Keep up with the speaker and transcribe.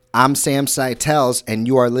I'm Sam Seitels, and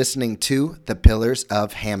you are listening to The Pillars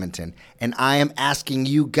of Hammonton. And I am asking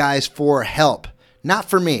you guys for help. Not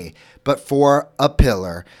for me, but for a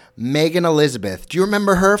pillar. Megan Elizabeth. Do you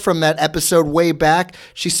remember her from that episode way back?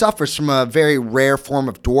 She suffers from a very rare form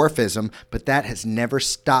of dwarfism, but that has never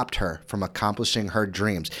stopped her from accomplishing her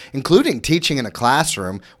dreams, including teaching in a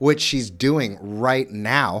classroom, which she's doing right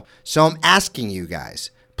now. So I'm asking you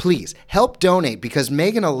guys, please help donate because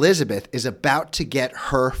Megan Elizabeth is about to get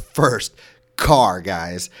her first car,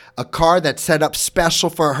 guys. A car that's set up special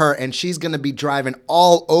for her, and she's going to be driving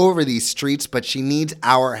all over these streets, but she needs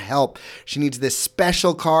our help. She needs this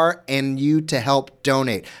special car and you to help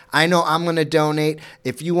donate. I know I'm going to donate.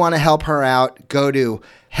 If you want to help her out, go to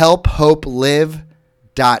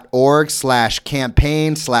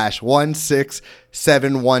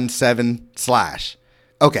helphopelive.org/campaign/16717/.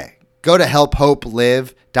 Okay, go to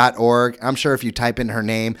helphopelive.org. I'm sure if you type in her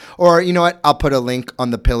name, or you know what, I'll put a link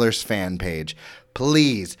on the Pillars fan page.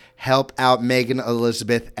 Please help out Megan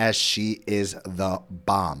Elizabeth as she is the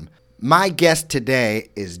bomb. My guest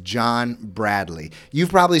today is Jon Bradley.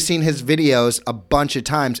 You've probably seen his videos a bunch of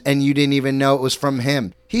times and you didn't even know it was from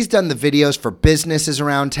him. He's done the videos for businesses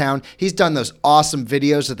around town. He's done those awesome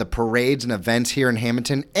videos of the parades and events here in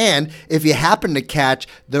Hammonton. And if you happen to catch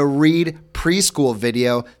the READ Preschool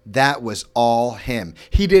video, that was all him.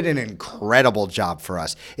 He did an incredible job for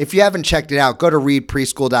us. If you haven't checked it out, go to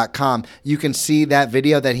readpreschool.com. You can see that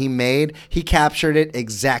video that he made. He captured it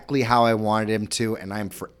exactly how I wanted him to, and I'm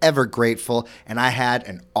forever grateful. And I had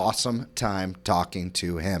an awesome time talking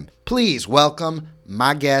to him. Please welcome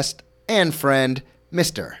my guest and friend,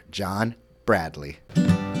 Mr. Jon Bradley.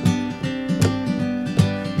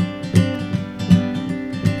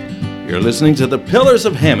 You're listening to The Pillars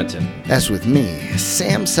of Hammonton. That's with me,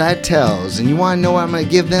 Sam Seitels, and you want to know what I'm going to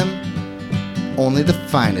give them? Only the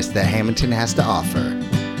finest that Hammonton has to offer.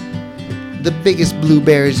 The biggest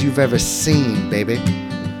blueberries you've ever seen, baby.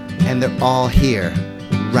 And they're all here,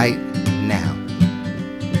 right now.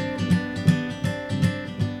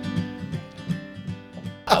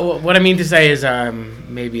 What I mean to say is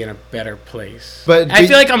maybe in a better place. But I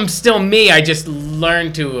feel like I'm still me. I just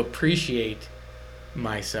learned to appreciate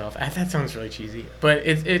myself. That sounds really cheesy, but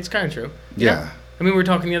it's kind of true. Yeah. I mean, we were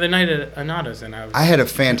talking the other night at Anada's, and I had a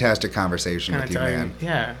fantastic conversation with you, man.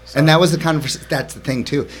 Yeah. So. And that was the conversation. That's the thing,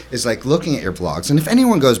 too, is like looking at your vlogs. And if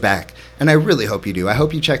anyone goes back, and I really hope you do, I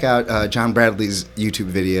hope you check out Jon Bradley's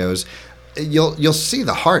YouTube videos. You'll see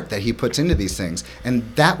the heart that he puts into these things.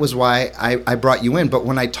 And that was why I brought you in. But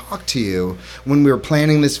when I talked to you, when we were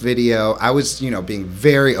planning this video, I was, being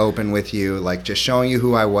very open with you, like just showing you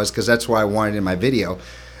who I was, because that's what I wanted in my video.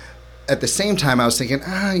 At the same time, I was thinking,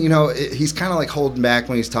 he's kind of like holding back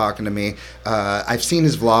when he's talking to me. I've seen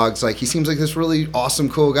his vlogs. Like, he seems like this really awesome,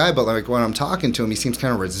 cool guy, but like when I'm talking to him, he seems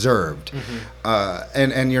kind of reserved. Mm-hmm.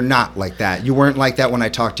 And you're not like that. You weren't like that when I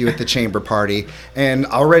talked to you at the chamber party. And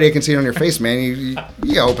already I can see it on your face, man.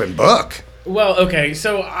 You open book. Well, okay,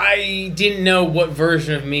 so I didn't know what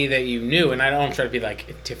version of me that you knew, and I don't try to be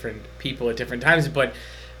like different people at different times, but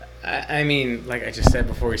I mean, like I just said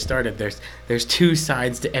before we started, there's two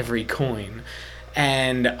sides to every coin.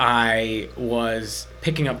 And I was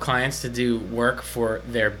picking up clients to do work for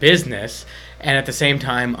their business, and at the same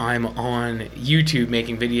time, I'm on YouTube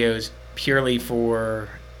making videos purely for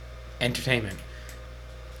entertainment.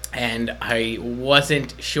 And I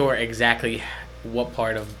wasn't sure exactly what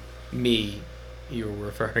part of me you were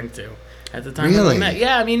referring to at the time. Really? When we met.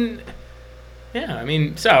 Yeah, I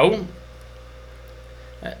mean, so...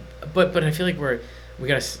 But I feel like we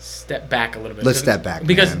gotta step back a little bit. Let's step back,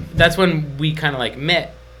 because man. That's when we kind of like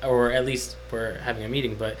met, or at least we're having a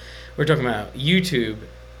meeting. But we're talking about YouTube,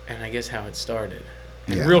 and I guess how it started.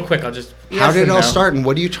 And real quick, I'll just how did it all start, and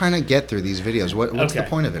what are you trying to get through these videos? What's the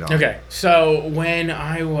point of it all? Okay, so when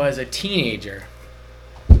I was a teenager,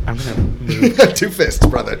 I'm gonna move. Two fists,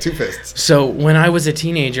 brother. Two fists. So when I was a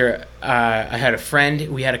teenager, I had a friend.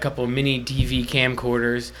 We had a couple of mini DV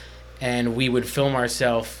camcorders. And we would film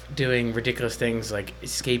ourselves doing ridiculous things like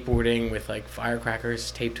skateboarding with like firecrackers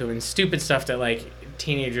taped to them and stupid stuff that like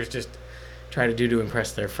teenagers just try to do to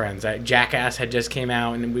impress their friends. Jackass had just came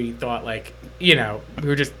out and we thought like, we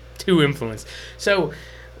were just too influenced. So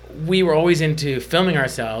we were always into filming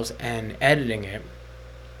ourselves and editing it.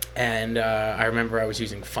 And I remember I was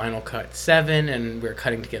using Final Cut 7 and we were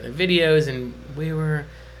cutting together videos and we were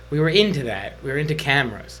into that. We were into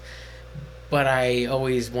cameras. But I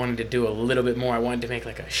always wanted to do a little bit more. I wanted to make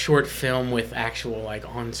like a short film with actual like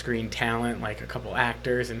on-screen talent, like a couple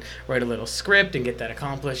actors, and write a little script and get that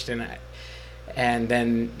accomplished. And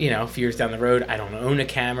then, a few years down the road, I don't own a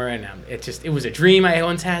camera, and it was a dream I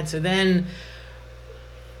once had. So then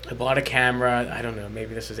I bought a camera. I don't know,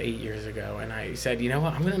 maybe this was 8 years ago. And I said, you know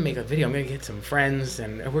what? I'm going to make a video. I'm going to get some friends,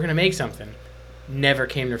 and we're going to make something. Never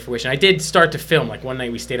came to fruition. I did start to film. Like one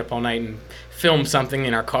night we stayed up all night and filmed something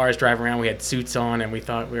in our cars driving around. We had suits on, and we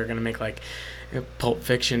thought we were going to make like Pulp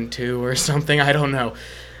Fiction 2 or something. I don't know.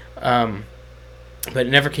 But it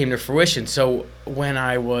never came to fruition. So when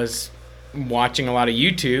I was watching a lot of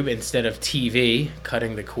YouTube instead of TV,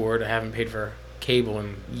 cutting the cord, I haven't paid for cable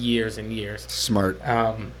in years and years. Smart.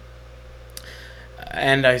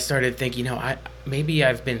 And I started thinking, maybe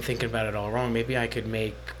I've been thinking about it all wrong. Maybe I could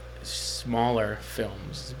make smaller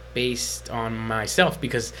films based on myself,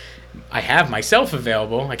 because I have myself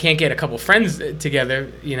available. I can't get a couple friends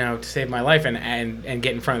together, to save my life and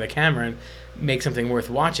get in front of the camera and make something worth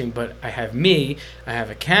watching. But I have me, I have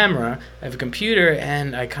a camera, I have a computer,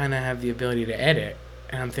 and I kind of have the ability to edit.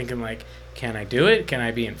 And I'm thinking, like, can I do it? Can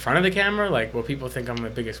I be in front of the camera? Like, will people think I'm the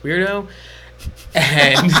biggest weirdo?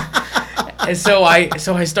 And so I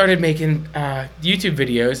started making YouTube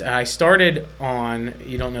videos. I started on,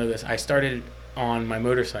 you don't know this, I started on my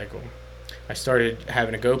motorcycle. I started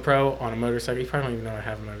having a GoPro on a motorcycle. You probably don't even know I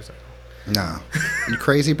have a motorcycle. No. You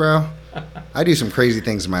crazy, bro? I do some crazy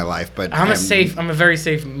things in my life, but I'm a very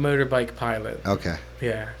safe motorbike pilot. Okay.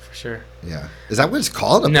 Yeah, for sure. Yeah. Is that what it's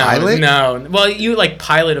called? A pilot? No. Well, you like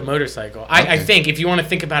pilot a motorcycle. Okay. I think if you want to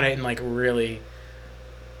think about it in like really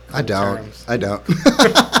I don't. terms. I don't.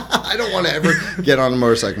 I don't want to ever get on a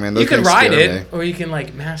motorcycle, man. Those you can things ride scare it, me. or you can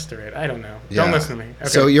like master it. I don't know. Yeah. Don't listen to me. Okay.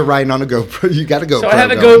 So you're riding on a GoPro. You got a GoPro. So I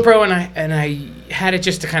have a going. GoPro, and I had it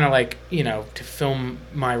just to kind of like, to film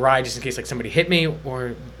my ride, just in case like somebody hit me,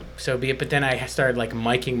 or so be it. But then I started like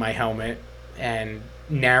miking my helmet and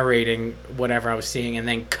narrating whatever I was seeing, and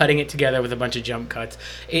then cutting it together with a bunch of jump cuts.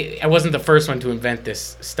 I wasn't the first one to invent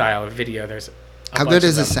this style of video. There's How good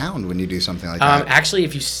does it sound when you do something like that? Actually,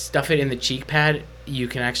 if you stuff it in the cheek pad, you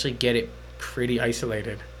can actually get it pretty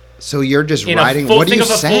isolated. So you're just riding. What do you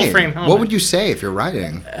say? What What would you say if you're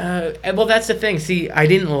riding? Well, that's the thing. See, I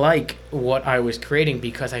didn't like what I was creating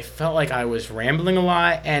because I felt like I was rambling a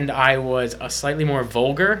lot, and I was a slightly more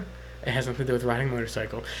vulgar. It has nothing to do with riding a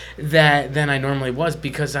motorcycle than I normally was,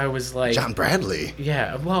 because I was like Jon Bradley.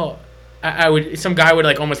 Yeah. Well, I would. Some guy would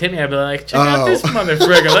like almost hit me. I'd be like, "Check out this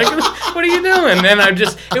motherfucker! Like, what are you doing?" And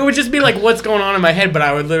it would just be like, "What's going on in my head?" But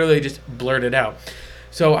I would literally just blurt it out.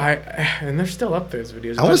 So and they're still up, those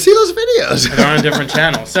videos. I want to see those videos. They're on a different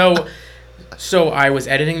channel. So I was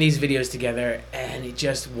editing these videos together, and it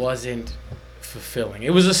just wasn't fulfilling.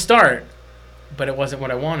 It was a start, but it wasn't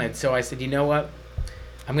what I wanted. So I said, you know what?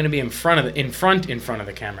 I'm gonna be in front of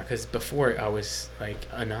the camera, because before I was like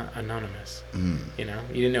anonymous. You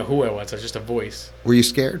didn't know who I was. I was just a voice. Were you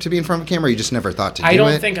scared to be in front of a camera? Or you just never thought to do it? I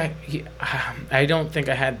don't think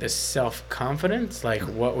I had the self-confidence. Like,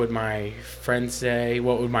 what would my friends say?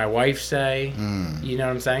 What would my wife say? You know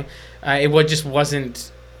what I'm saying? It just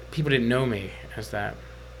wasn't. People didn't know me as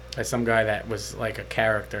some guy that was like a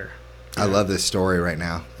character. I love this story right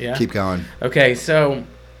now. Yeah. Keep going. Okay, so.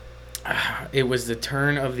 It was the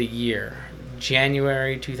turn of the year,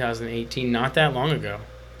 January 2018, not that long ago.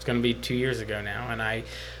 It's going to be 2 years ago now. And I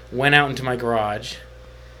went out into my garage,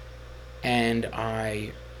 and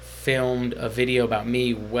I filmed a video about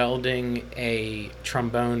me welding a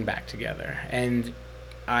trombone back together. And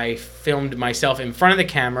I filmed myself in front of the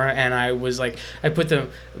camera, and I put the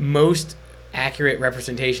most accurate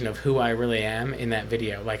representation of who I really am in that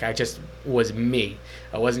video. Like, I just was me.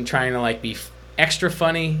 I wasn't trying to like be extra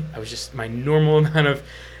funny. I was just my normal amount of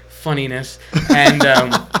funniness, and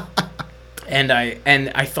and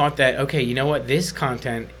I thought that, okay, you know what, this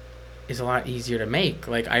content is a lot easier to make.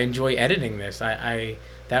 Like, I enjoy editing this.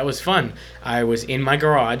 That was fun. I was in my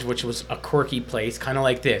garage, which was a quirky place, kind of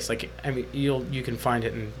like this. Like, I mean, you can find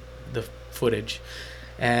it in the footage,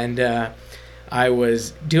 and I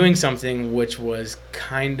was doing something which was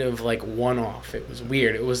kind of like one-off. It was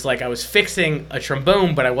weird. It was like I was fixing a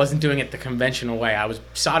trombone, but I wasn't doing it the conventional way. I was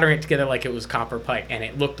soldering it together like it was copper pipe, and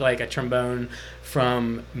it looked like a trombone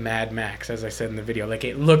from Mad Max, as I said in the video. Like,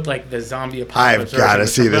 it looked like the zombie apocalypse. I've got to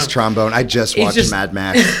see this trombone. I just watched Mad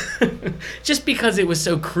Max. Just because it was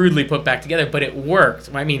so crudely put back together, but it worked.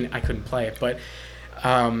 I mean, I couldn't play it, but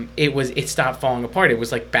it stopped falling apart. It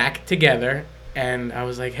was like back together. And I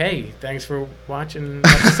was like, hey, thanks for watching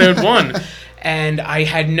episode 1. And I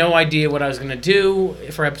had no idea what I was going to do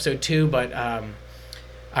for episode 2, but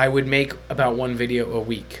I would make about one video a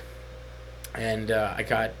week. And I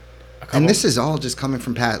got a couple. And this is all just coming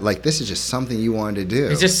from Pat. Like, this is just something you wanted to do.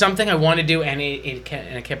 It's just something I wanted to do, and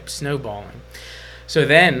it kept snowballing. So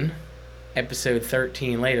then, episode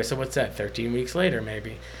 13 later, so what's that, 13 weeks later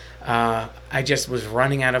maybe, I just was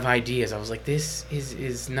running out of ideas. I was like, this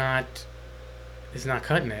is not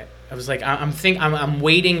cutting it. I was like, I'm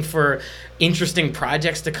waiting for interesting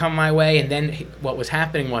projects to come my way, and then what was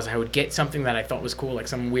happening was I would get something that I thought was cool, like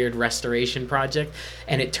some weird restoration project,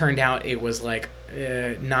 and it turned out it was like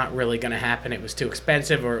not really going to happen. It was too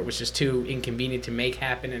expensive, or it was just too inconvenient to make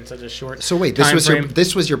happen in such a short. So wait,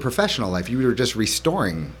 this was your professional life. You were just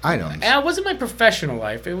restoring items. It wasn't my professional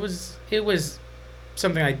life. It was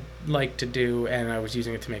something I liked to do, and I was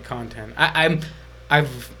using it to make content.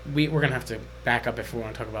 We're gonna have to back up if we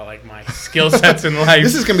want to talk about like my skill sets in life.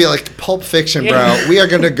 This is gonna be like Pulp Fiction, bro. We are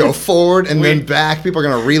gonna go forward and then back. People are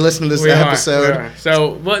gonna re-listen to this episode.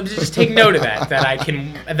 So just take note of that I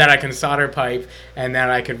can solder pipe and that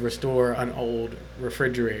I could restore an old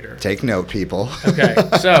refrigerator. Take note, people. Okay,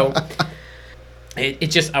 so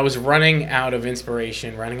I was running out of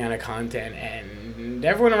inspiration, running out of content, and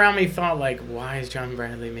everyone around me thought like, why is Jon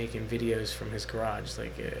Bradley making videos from his garage?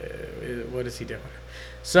 Like, what is he doing?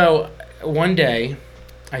 So one day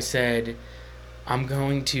I said, I'm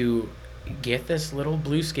going to get this little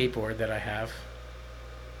blue skateboard that I have,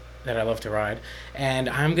 that I love to ride, and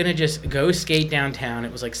I'm going to just go skate downtown.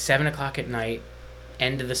 It was like 7 o'clock at night,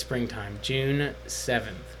 end of the springtime, June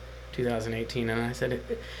 7th, 2018. And I said,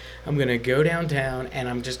 I'm going to go downtown, and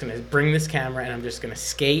I'm just going to bring this camera, and I'm just going to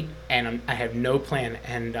skate, and I have no plan.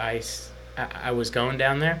 And I was going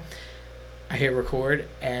down there. I hit record,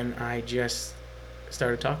 and I just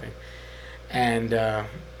started talking. And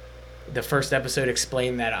the first episode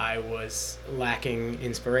explained that I was lacking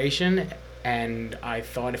inspiration, and I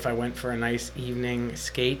thought if I went for a nice evening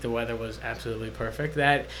skate, the weather was absolutely perfect,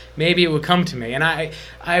 that maybe it would come to me. And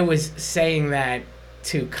I was saying that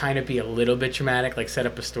to kind of be a little bit dramatic, like set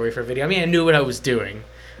up a story for a video. I mean, I knew what I was doing.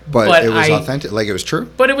 But it was authentic, like it was true?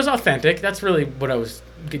 But it was authentic. That's really what I was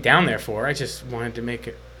down there for. I just wanted to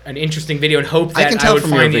make an interesting video and hope that I would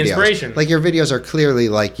find the inspiration. Like, your videos are clearly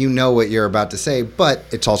like, you know what you're about to say, but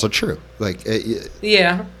it's also true. Like,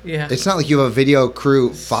 yeah. It's not like you have a video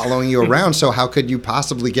crew following you around, so how could you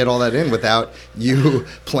possibly get all that in without you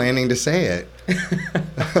planning to say it?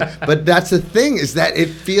 But that's the thing, is that it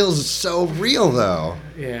feels so real, though.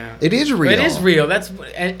 Yeah. It is real. It is real. That's how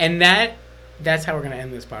we're going to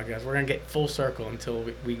end this podcast. We're going to get full circle until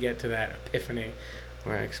we get to that epiphany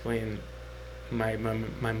where I explain my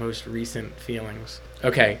most recent feelings.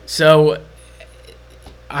 Okay, so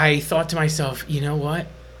I thought to myself, you know what?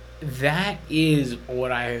 That is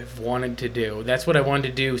what I've wanted to do. That's what I wanted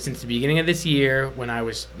to do since the beginning of this year when I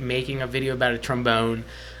was making a video about a trombone.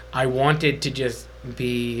 I wanted to just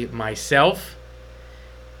be myself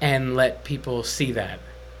and let people see that.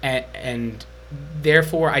 And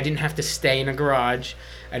therefore, I didn't have to stay in a garage.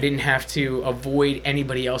 I didn't have to avoid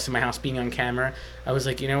anybody else in my house being on camera. I was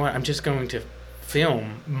like, you know what? I'm just going to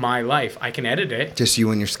film my life. I can edit it. Just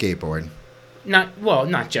you and your skateboard. Not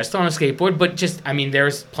just on a skateboard, but just, I mean,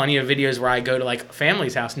 there's plenty of videos where I go to like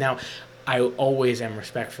family's house. Now, I always am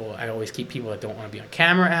respectful. I always keep people that don't want to be on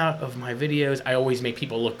camera out of my videos. I always make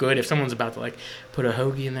people look good. If someone's about to like put a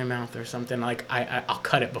hoagie in their mouth or something, like I'll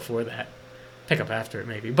cut it before that. Pick up after it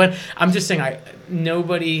maybe. But I'm just saying,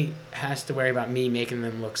 nobody has to worry about me making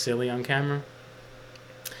them look silly on camera.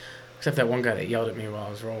 Except that one guy that yelled at me while I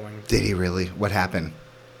was rolling. Did he really? What happened?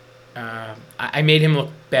 I made him look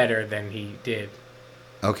better than he did.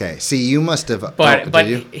 Okay. See, you must have... But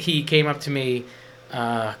he came up to me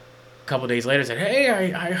a couple days later and said,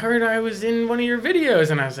 hey, I heard I was in one of your videos.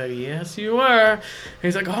 And I said, yes, you were. And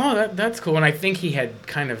he's like, oh, that's cool. And I think he had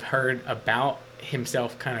kind of heard about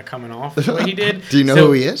himself kind of coming off the way he did. Do you know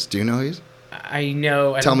who he is? I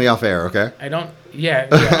know. Tell me off air, okay? I don't. Yeah.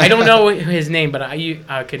 I don't know his name, but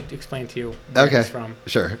I could explain to you where he's from.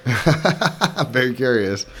 Sure. I'm very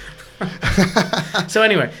curious. So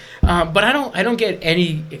anyway, but I don't get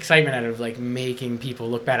any excitement out of like making people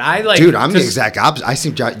look bad. Dude, I'm the exact opposite. I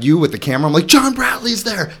see you with the camera. I'm like, Jon Bradley's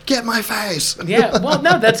there. Get my face. Yeah. Well,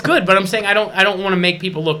 no, that's good. But I'm saying I don't want to make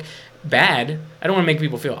people look bad. I don't want to make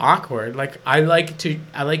people feel awkward. Like I like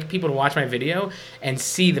people to watch my video and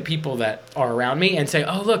see the people that are around me and say,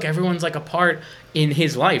 oh look, everyone's like a part in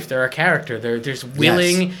his life. They're a character. They're just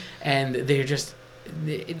willing, and they're just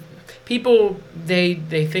people. They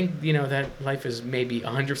think, you know, that life is maybe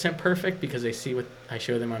 100% perfect because they see what I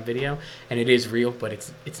show them on video, and it is real, but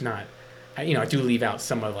it's not. I do leave out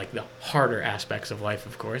some of like the harder aspects of life.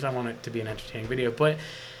 Of course, I want it to be an entertaining video, but.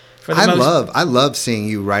 I love seeing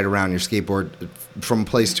you ride around your skateboard from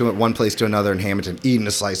one place to another in Hammonton, eating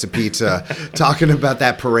a slice of pizza, talking about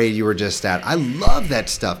that parade you were just at. I love that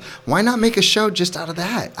stuff. Why not make a show just out of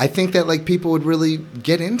that? I think that like people would really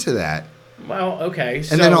get into that. Well, okay.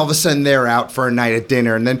 So, And then all of a sudden they're out for a night at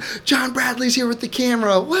dinner, and then Jon Bradley's here with the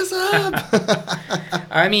camera. What's up?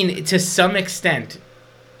 I mean, to some extent,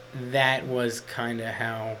 that was kind of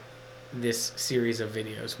how this series of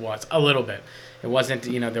videos was. A little bit. It wasn't,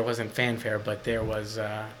 there wasn't fanfare, but there was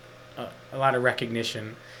a lot of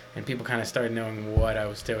recognition, and people kind of started knowing what I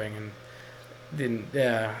was doing, and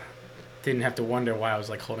didn't have to wonder why I was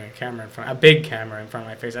like holding a big camera in front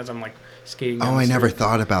of my face as I'm like skating down the I never street.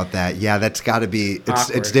 thought about that. Yeah, that's got to be. It's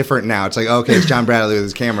Awkward. different now. It's like, okay, it's Jon Bradley with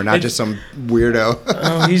his camera, not just some weirdo.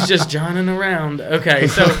 Oh, he's just johnning around. Okay,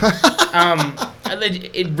 so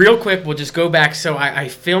real quick, we'll just go back. So I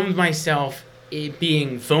filmed myself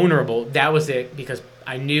being vulnerable. That was it, because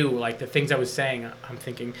I knew like the things I was saying. I'm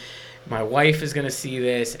thinking, my wife is gonna see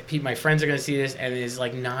this. My friends are gonna see this, and it's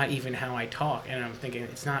like not even how I talk. And I'm thinking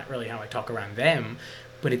it's not really how I talk around them,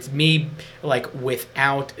 but it's me like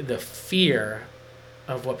without the fear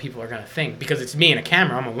of what people are gonna think, because it's me and a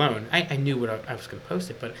camera. I'm alone. I knew what I was gonna post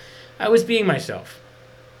it, but I was being myself,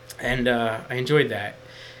 and I enjoyed that.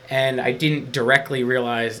 And I didn't directly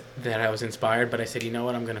realize that I was inspired, but I said, you know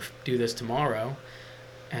what, I'm gonna do this tomorrow.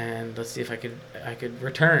 And let's see if I could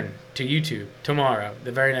return to YouTube tomorrow,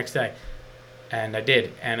 the very next day. And I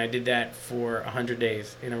did. And I did that for 100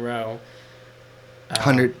 days in a row.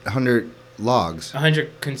 100 logs.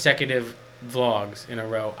 100 consecutive vlogs in a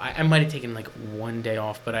row. I might have taken like one day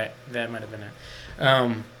off, but that might have been it.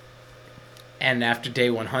 And after day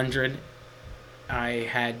 100, I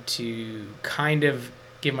had to kind of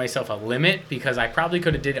give myself a limit, because I probably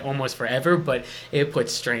could have did it almost forever, but it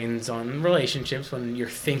puts strains on relationships when you're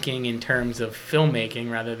thinking in terms of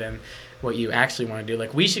filmmaking rather than what you actually want to do.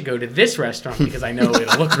 Like, we should go to this restaurant because I know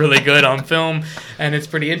it'll look really good on film and it's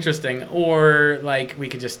pretty interesting, or like we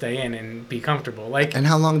could just stay in and be comfortable. Like, And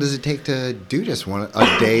how long does it take to do just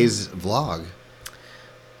a day's vlog?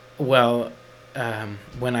 well,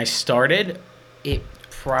 when I started, it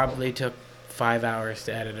probably took 5 hours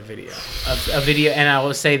to edit a video. And I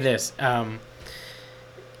will say this,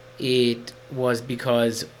 it was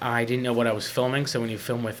because I didn't know what I was filming. So when you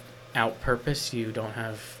film without purpose, you don't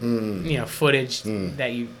have footage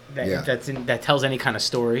that tells any kind of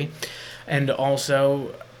story. And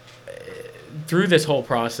also, through this whole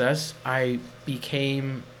process, I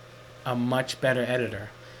became a much better editor,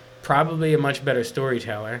 probably a much better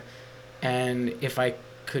storyteller, and if I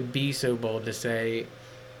could be so bold to say,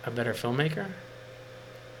 a better filmmaker?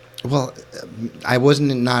 Well, I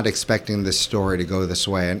wasn't not expecting this story to go this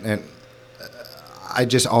way, and I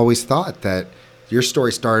just always thought that your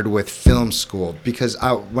story started with film school, because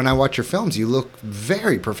when I watch your films, you look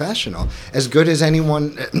very professional, as good as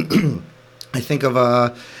anyone. I think of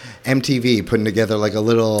MTV putting together like a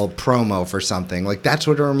little promo for something. Like, that's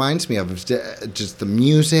what it reminds me of. Just the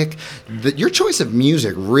music. Your choice of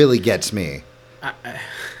music really gets me.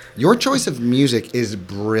 Your choice of music is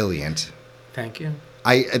brilliant. Thank you.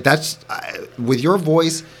 With your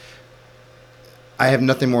voice, I have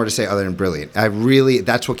nothing more to say other than brilliant.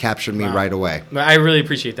 That's what captured me right away. I really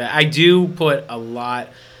appreciate that. I do put a lot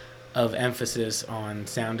of emphasis on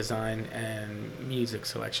sound design and music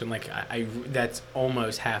selection. Like, that's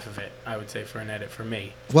almost half of it, I would say, for an edit for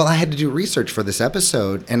me. Well, I had to do research for this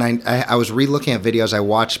episode, and I was re-looking at videos I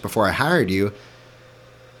watched before I hired you.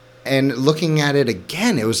 And looking at it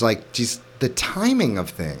again, it was like just the timing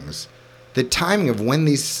of things, the timing of when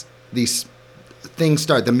these things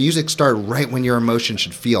start. The music started right when your emotion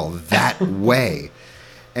should feel that way.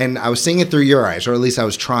 And I was seeing it through your eyes, or at least I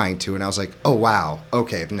was trying to. And I was like, oh, wow.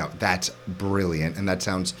 Okay, no, that's brilliant. And that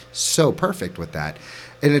sounds so perfect with that.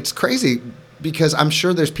 And it's crazy because I'm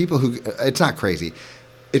sure there's people who, it's not crazy.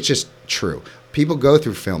 It's just true. People go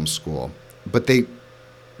through film school, but they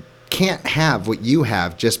can't have what you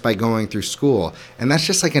have just by going through school. And that's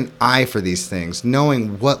just like an eye for these things,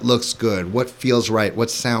 knowing what looks good, what feels right, what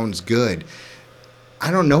sounds good.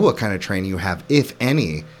 I don't know what kind of training you have, if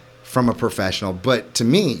any, from a professional, but to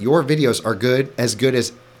me, your videos are good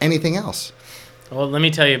as anything else. Well, let me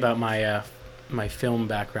tell you about my film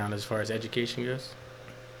background as far as education goes.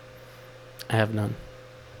 I have none.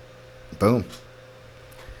 Boom.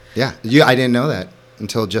 Yeah, I didn't know that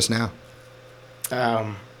until just now.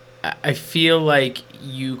 I feel like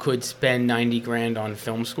you could spend $90,000 on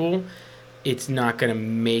film school. It's not going to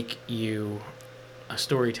make you a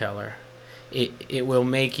storyteller. It will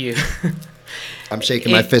make you... I'm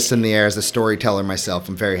shaking my fist in the air as a storyteller myself.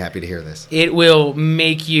 I'm very happy to hear this. It will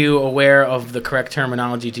make you aware of the correct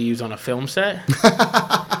terminology to use on a film set.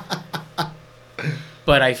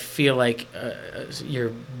 But I feel like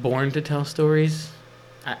you're born to tell stories.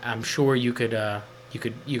 I'm sure you could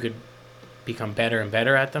become better and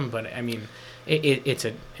better at them. But I mean, it's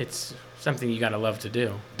something you gotta love to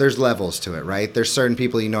do. There's levels to it, right? There's certain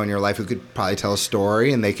people you know in your life who could probably tell a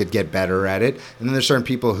story and they could get better at it. And then there's certain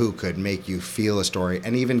people who could make you feel a story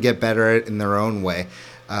and even get better at it in their own way.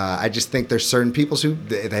 I just think there's certain people who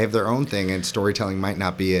they have their own thing, and storytelling might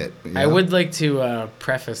not be it. You know? I would like to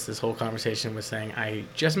preface this whole conversation with saying I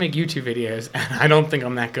just make YouTube videos, and I don't think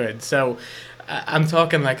I'm that good. So I'm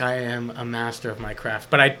talking like I am a master of my craft,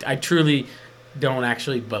 but I truly don't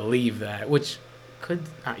actually believe that, which could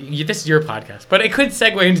this is your podcast, but it could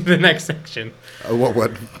segue into the next section.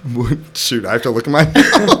 What? Shoot, I have to look at my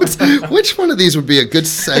notes. Which one of these would be a good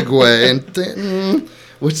segue?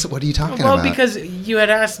 What are you talking about? Well, because you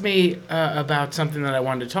had asked me about something that I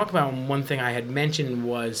wanted to talk about, and one thing I had mentioned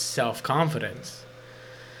was self-confidence,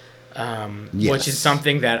 yes. which is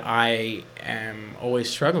something that I am always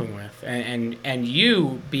struggling with. And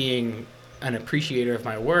you, being an appreciator of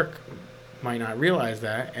my work, might not realize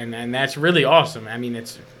that, and that's really awesome. I mean,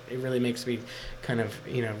 it really makes me kind of,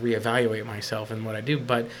 reevaluate myself and what I do,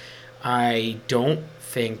 but I don't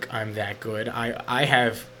think I'm that good. I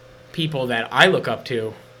have people that I look up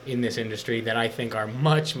to in this industry that I think are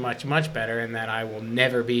much, much, much better, and that I will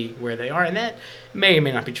never be where they are. And that may or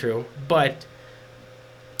may not be true, but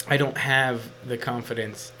I don't have the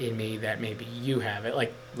confidence in me that maybe you have it.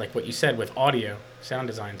 Like what you said with audio, sound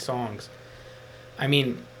design, songs. I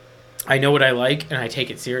mean, I know what I like and I take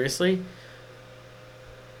it seriously.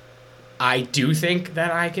 I do think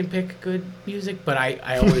that I can pick good music, but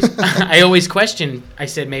I always I always question. I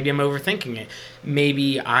said maybe I'm overthinking it.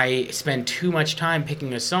 Maybe I spend too much time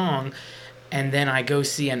picking a song, and then I go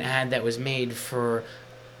see an ad that was made for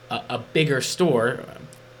a bigger store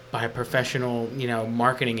by a professional,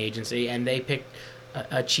 marketing agency, and they picked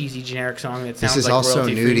a cheesy generic song that sounds like royalty-free music. This is also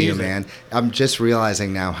new to you, man. I'm just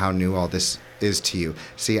realizing now how new all this is to you.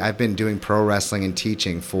 See, I've been doing pro wrestling and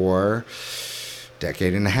teaching for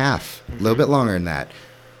decade and a half, a little bit longer than that.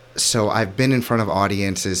 So I've been in front of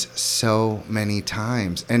audiences so many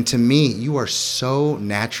times. And to me, you are so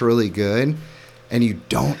naturally good and you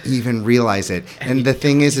don't even realize it. And the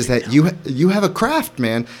thing is that you have a craft,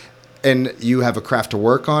 man. And you have a craft to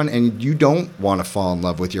work on, and you don't want to fall in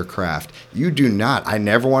love with your craft. You do not. I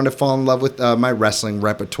never want to fall in love with my wrestling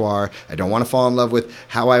repertoire. I don't want to fall in love with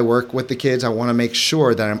how I work with the kids. I want to make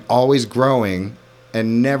sure that I'm always growing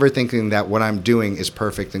and never thinking that what I'm doing is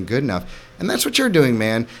perfect and good enough. And that's what you're doing,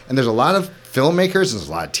 man. And there's a lot of filmmakers, and there's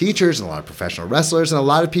a lot of teachers, and a lot of professional wrestlers, and a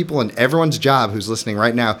lot of people in everyone's job who's listening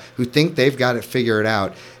right now who think they've got it figured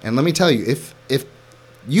out. And let me tell you, if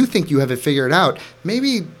you think you have it figured out,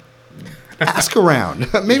 maybe ask around.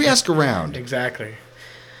 Maybe ask around. Exactly.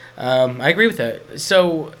 I agree with that.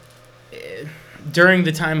 So during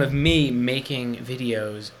the time of me making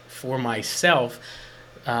videos for myself,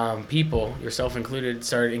 people, yourself included,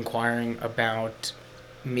 started inquiring about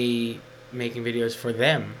me making videos for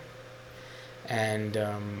them. And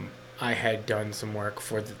I had done some work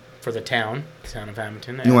for the town of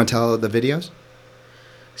Hammonton. You want to tell the videos?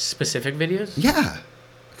 Specific videos? Yeah.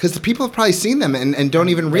 Because the people have probably seen them and don't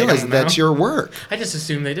even realize that's your work. I just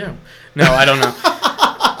assume they do. No, I don't know.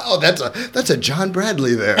 Oh, that's a Jon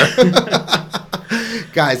Bradley there.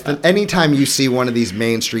 Guys, anytime you see one of these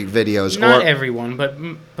Main Street videos, not everyone,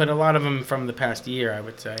 but a lot of them from the past year, I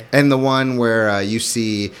would say. And the one where you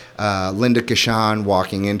see Linda Kashan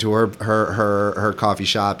walking into her coffee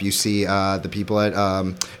shop, you see the people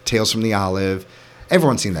at Tales from the Olive.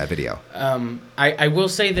 Everyone's seen that video. I will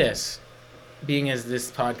say this. Being as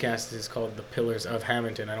this podcast is called The Pillars of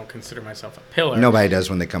Hammonton, I don't consider myself a pillar. Nobody does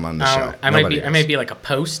when they come on the show. I might be like a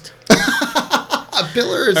post. A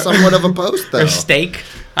pillar is somewhat of a post, though. Or stake.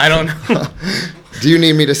 I don't know. Do you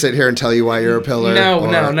need me to sit here and tell you why you're a pillar?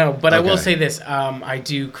 No. But okay. I will say this. I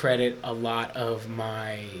do credit a lot of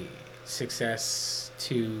my success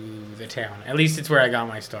to the town. At least it's where I got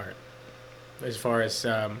my start. As far as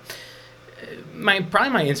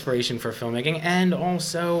my inspiration for filmmaking, and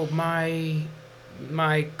also my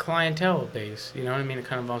clientele base. You know what I mean? It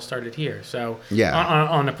kind of all started here. So yeah,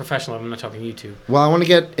 on a professional level, I'm not talking YouTube. Well, I want to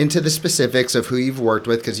get into the specifics of who you've worked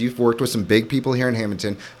with, because you've worked with some big people here in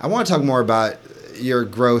Hammonton. I want to talk more about your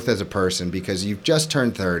growth as a person, because you've just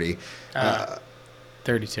turned 30.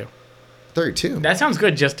 32. 32. That sounds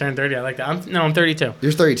good. Just turned 30. I like that. I'm 32.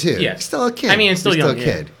 You're 32. Yeah. Still a kid. I mean, still You're young. Still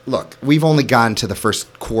a kid. Yeah. Look, we've only gotten to the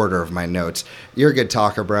first quarter of my notes. You're a good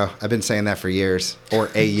talker, bro. I've been saying that for years, or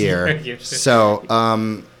a year.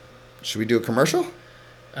 So, should we do a commercial?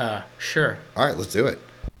 Sure. All right, let's do it.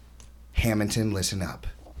 Hammonton, listen up.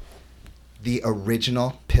 The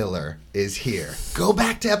original pillar is here. Go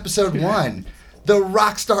back to episode 1. The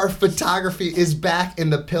rockstar photography is back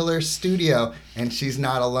in the Pillar studio, and she's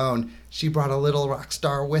not alone. She brought a little rock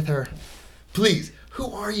star with her. Please,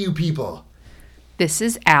 who are you people? This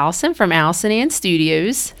is Allison from Allison Ann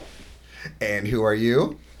Studios. And who are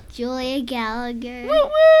you? Julia Gallagher.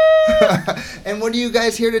 And what are you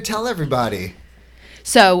guys here to tell everybody?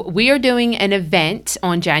 So we are doing an event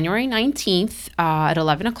on January 19th at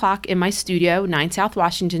 11 o'clock in my studio, 9 South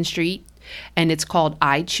Washington Street. And it's called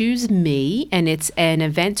I Choose Me. And it's an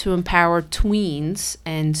event to empower tweens.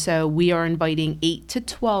 And so we are inviting 8 to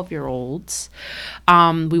 12-year-olds.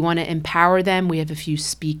 We want to empower them. We have a few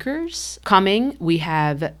speakers coming. We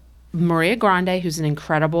have Maria Grande, who's an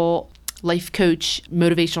incredible life coach,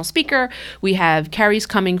 motivational speaker. We have Carrie's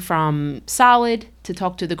coming from Solid to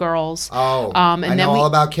talk to the girls. Oh, and I know all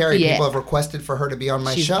about Carrie. Yeah. People have requested for her to be on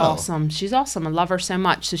my show. She's awesome. I love her so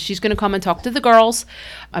much. So she's going to come and talk to the girls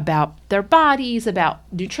about their bodies, about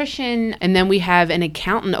nutrition. And then we have an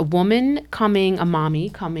accountant, a mommy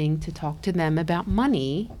coming to talk to them about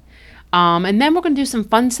money. And then we're going to do some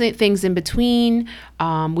fun things in between.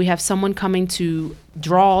 We have someone coming to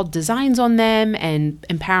draw designs on them and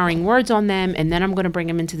empowering words on them. And then I'm going to bring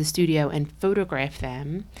them into the studio and photograph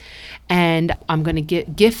them. And I'm going to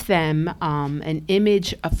gift them an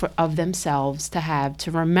image of themselves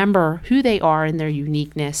to remember who they are and their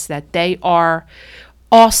uniqueness, that they are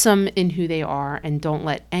awesome in who they are, and don't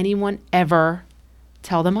let anyone ever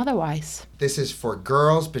tell them otherwise. This is for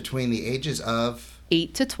girls between the ages of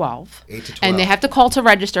 8 to 12. 8 to 12. And they have to call to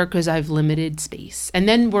register because I've limited space. And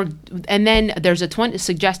then there's a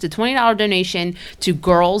suggested $20 donation to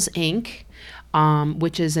Girls Inc.,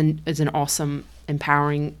 which is an awesome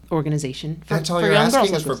empowering organization. That's all you're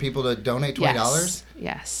asking is for people to donate $20?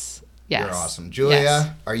 Yes. You're awesome.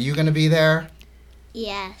 Julia, Are you going to be there?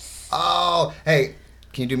 Yes. Oh, hey,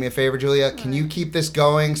 can you do me a favor, Julia? Can you keep this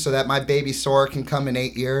going so that my baby Sora can come in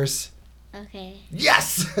 8 years? Okay.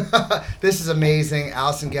 Yes! This is amazing.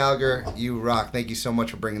 Allison Gallagher, you rock. Thank you so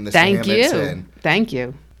much for bringing this Thank to Hammonton. Thank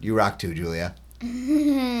you. You rock too, Julia.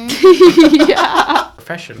 Yeah.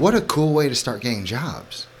 Professional. What a cool way to start getting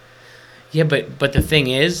jobs. Yeah, but the thing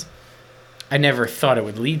is, I never thought it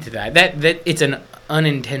would lead to that. That it's an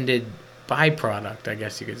unintended byproduct, I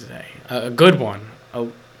guess you could say. A good one. A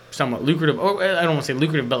somewhat lucrative, or I don't want to say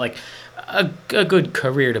lucrative, but like a good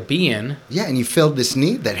career to be in. Yeah, and you filled this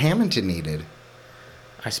need that Hammonton needed.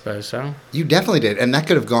 I suppose so. You definitely did. And that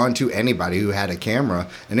could have gone to anybody who had a camera,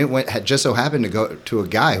 and it had just so happened to go to a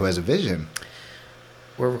guy who has a vision.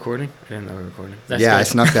 We're recording? I didn't know we were recording. That's good. I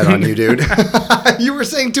snuck that on you, dude. You were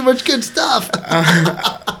saying too much good stuff.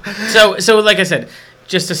 So like I said,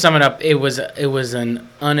 just to sum it up, it was an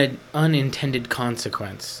unintended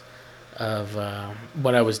consequence of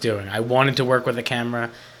what I was doing. I wanted to work with a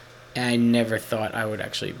camera, and I never thought I would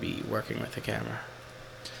actually be working with a camera.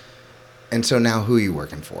 And so now who are you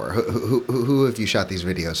working for? Who have you shot these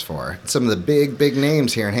videos for? Some of the big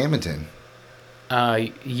names here in Hammonton.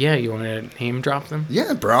 Yeah, you want to name drop them?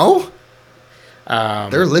 Yeah, bro.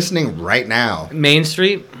 They're listening right now. Main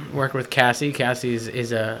Street, working with Cassie. Cassie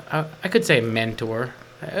is I could say mentor,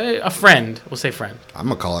 a friend. We'll say friend. I'm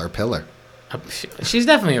going to call her a pillar. She's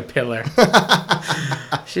definitely a pillar.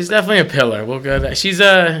 She's definitely a pillar. We'll go there. She's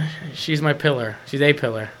my pillar. She's a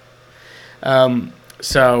pillar.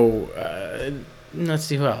 So let's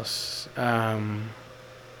see who else.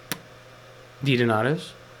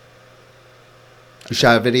 Donato's. You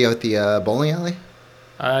shot a video at the bowling alley?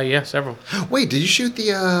 Yeah, several. Wait, did you shoot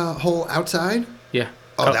the whole outside? Yeah.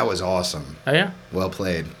 Oh, that was awesome. Oh yeah. Well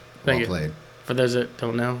played. Thank you. Played. For those that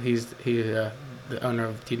don't know, he's the owner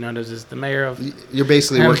of Donato's, is the mayor of. You're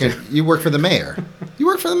basically working. You work for the mayor. You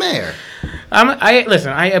work for the mayor.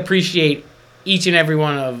 Listen. I appreciate each and every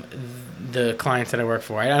one of the clients that I work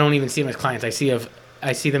for. I don't even see them as clients. I see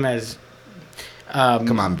them as.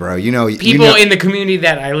 Come on, bro. People in the community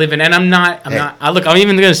that I live in, and I'm not. I'm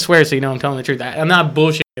even gonna swear, so you know I'm telling the truth. I'm not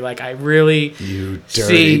bullshit. Like I really. You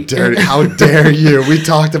dirty. How dare you? We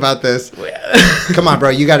talked about this. Come on, bro.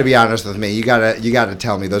 You got to be honest with me. You gotta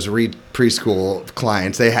tell me those READ Preschool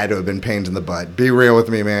clients. They had to have been pains in the butt. Be real with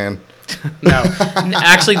me, man. No,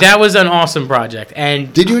 actually, that was an awesome project.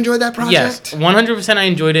 And did you enjoy that project? Yes, 100%. I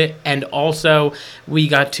enjoyed it, and also we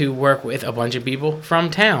got to work with a bunch of people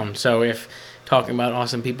from town. So if talking about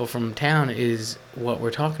awesome people from town is what we're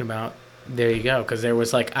talking about, there you go. Because there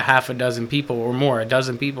was like a half a dozen people or more, a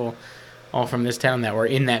dozen people, all from this town that were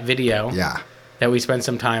in that video. Yeah. That we spent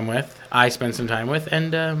some time with. I spent some time with,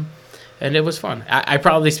 and it was fun. I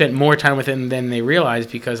probably spent more time with them than they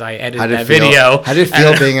realized because I edited that video. How did it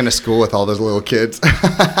feel being in a school with all those little kids?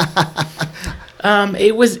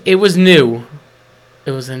 It was new.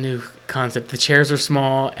 It was a new concept. The chairs are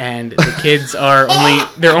small, and the kids are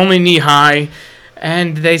only knee high,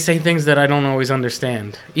 And they say things that I don't always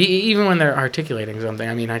understand, even when they're articulating something.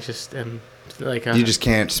 I mean, I just am like you just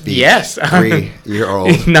can't speak. Yes,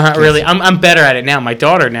 3-year-old. Not really. I'm better at it now. My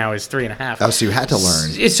daughter now is 3.5. Oh, so you had to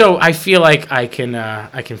learn. So I feel like I can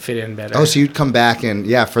fit in better. Oh, so you'd come back and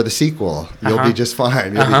for the sequel, you'll be just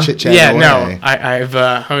fine. You'll be chit chatting away. No, I've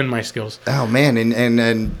honed my skills. Oh man,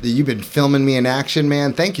 and you've been filming me in action,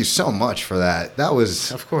 man. Thank you so much for that. That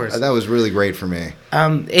was of course that was really great for me.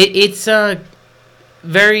 It's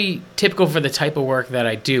very typical for the type of work that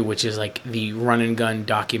I do, which is like the run and gun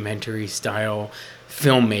documentary style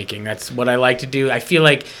filmmaking. That's what I like to do. I feel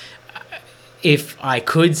like if I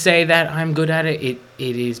could say that I'm good at it, it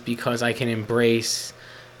is because I can embrace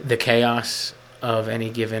the chaos of any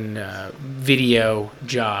given video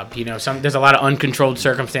job. You know, there's a lot of uncontrolled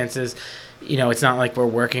circumstances. You know, it's not like we're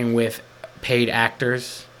working with paid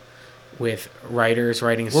actors, with writers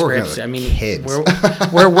writing scripts. I mean, kids.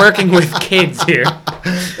 We're working with kids here.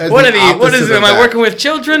 What is it? Am I working with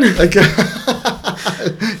children?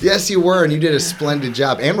 Yes, you were, and you did a splendid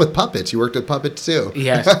job. And with puppets. You worked with puppets, too.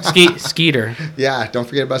 Yes, Skeeter. Yeah, don't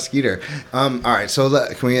forget about Skeeter. All right, so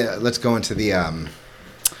let's go into the...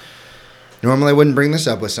 Normally I wouldn't bring this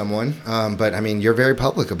up with someone, but, I mean, you're very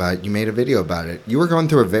public about it. You made a video about it. You were going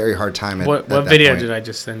through a very hard time at that What video point. did I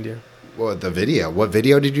just send you? Well, the video. What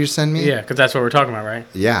video did you send me? Yeah, because that's what we're talking about, right?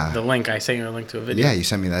 Yeah. The link. I sent you a link to a video. Yeah, you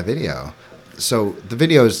sent me that video. So the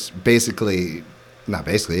video is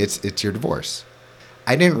it's your divorce.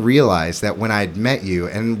 I didn't realize that when I'd met you,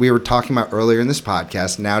 and we were talking about earlier in this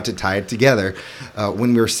podcast, now to tie it together,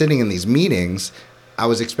 when we were sitting in these meetings, I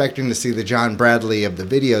was expecting to see the Jon Bradley of the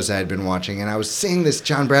videos I had been watching, and I was seeing this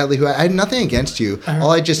Jon Bradley who I had nothing against you. All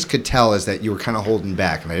I just could tell is that you were kind of holding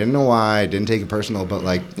back, and I didn't know why. I didn't take it personal, but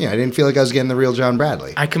I didn't feel like I was getting the real Jon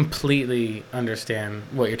Bradley. I completely understand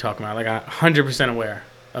what you're talking about. Like, I'm 100% aware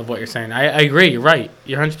of what you're saying. I agree. You're right.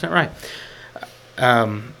 You're 100% right.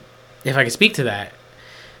 If I could speak to that,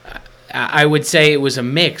 I would say it was a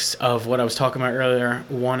mix of what I was talking about earlier,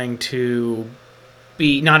 wanting to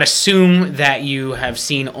not assume that you have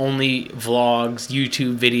seen only vlogs,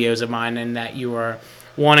 YouTube videos of mine, and that you are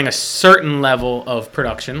wanting a certain level of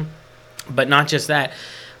production. But not just that.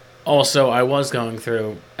 Also, I was going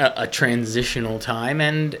through a transitional time,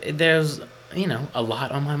 and there's, a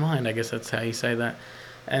lot on my mind. I guess that's how you say that.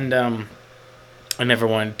 And I never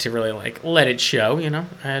wanted to really, let it show, I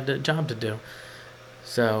had a job to do.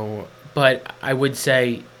 So, but I would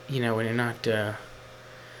say, when you're not...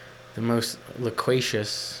 the most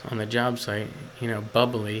loquacious on the job site,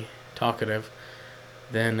 bubbly, talkative,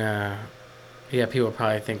 then, people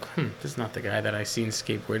probably think, this is not the guy that I seen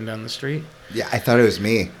skateboarding down the street. Yeah, I thought it was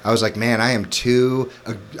me. I was like, man, I am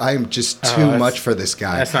just too much for this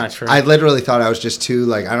guy. That's not true. I literally thought I was just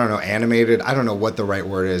too, animated. I don't know what the right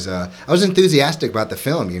word is. I was enthusiastic about the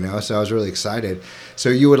film, so I was really excited. So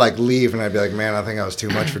you would, leave, and I'd be like, man, I think I was too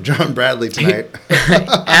much for Jon Bradley tonight.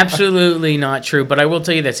 Absolutely not true. But I will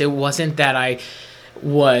tell you this. It wasn't that I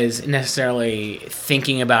was necessarily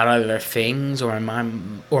thinking about other things or my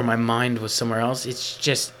mind was somewhere else. It's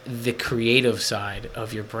just the creative side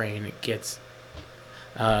of your brain. It gets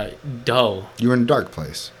dull. You were in a dark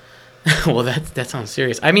place. Well, that sounds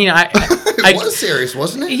serious. I mean, it was serious,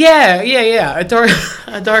 wasn't it? Yeah. A dark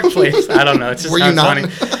place. I don't know. It just were sounds you not?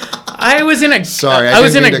 funny. I was in a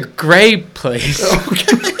a gray place.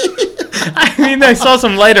 Okay. I mean, I saw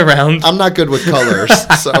some light around. I'm not good with colors,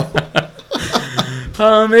 so.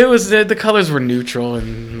 It was the colors were neutral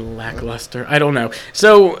and lackluster. I don't know.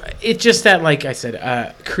 So it's just that, like I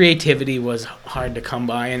said, creativity was hard to come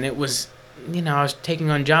by, and it was, I was taking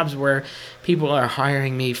on jobs where people are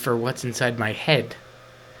hiring me for what's inside my head.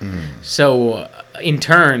 So in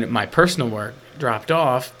turn, my personal work dropped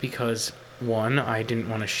off because, one, I didn't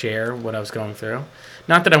want to share what I was going through.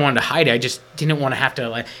 Not that I wanted to hide it. I just didn't want to have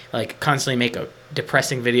to like constantly make a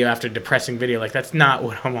depressing video after depressing video. Like, that's not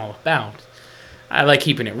what I'm all about. I like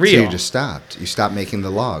keeping it real. So you just stopped. You stopped making the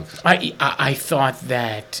logs. I thought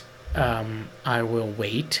that I will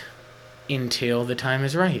wait until the time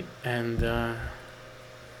is right, and that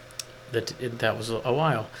was a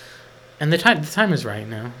while. And the time is right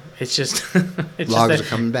now. It's just logs are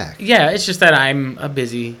coming back. Yeah, it's just that I'm a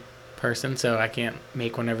busy person, so I can't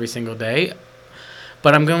make one every single day.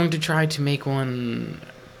 But I'm going to try to make one,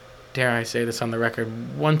 dare I say this on the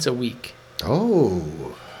record, once a week.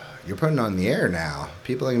 Oh, you're putting it on the air now.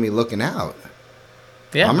 People are going to be looking out.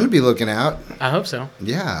 Yeah. I'm going to be looking out. I hope so.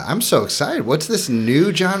 Yeah, I'm so excited. What's this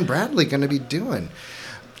new Jon Bradley going to be doing?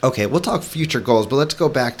 Okay, we'll talk future goals, but let's go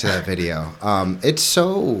back to that video. I've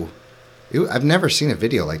never seen a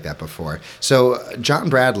video like that before. So Jon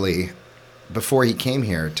Bradley before he came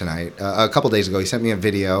here tonight, a couple days ago, he sent me a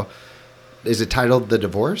video. Is it titled "The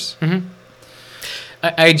Divorce"? Mm-hmm.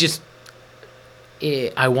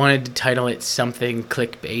 I wanted to title it something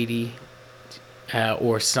clickbaity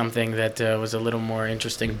or something that was a little more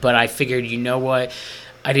interesting. But I figured, you know what?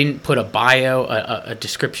 I didn't put a bio, a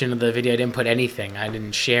description of the video. I didn't put anything. I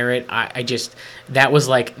didn't share it. I just, that was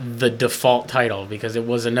like the default title because it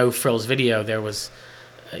was a no-frills video. There was,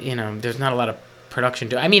 there's not a lot of production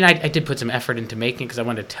to it. I mean, I did put some effort into making it because I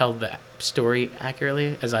wanted to tell the story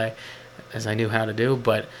accurately as I knew how to do.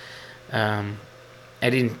 But I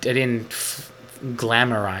didn't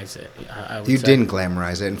glamorize it. I would You say. didn't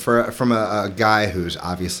glamorize it, and from a guy who's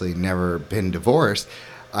obviously never been divorced,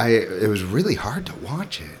 it was really hard to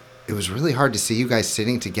watch it. It was really hard to see you guys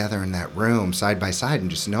sitting together in that room side by side and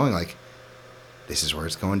just knowing, like, this is where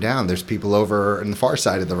it's going down. There's people over in the far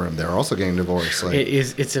side of the room. They're also getting divorced. Like,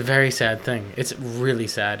 It's a very sad thing. It's really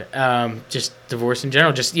sad. Just divorce in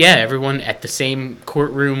general. Just, everyone at the same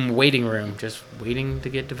courtroom waiting room, just waiting to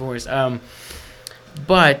get divorced.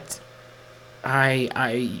 But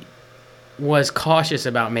I was cautious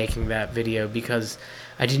about making that video because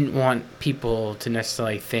I didn't want people to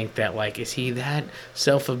necessarily think that, like, is he that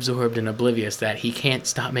self-absorbed and oblivious that he can't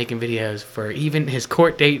stop making videos for even his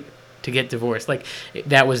court date to get divorced. Like,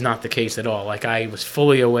 that was not the case at all. Like, I was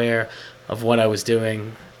fully aware of what I was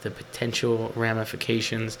doing, the potential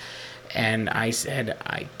ramifications, and I said,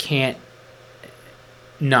 I can't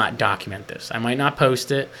not document this. I might not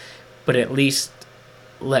post it, but at least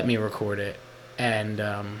let me record it, and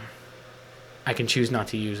I can choose not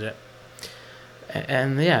to use it.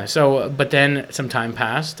 And but then some time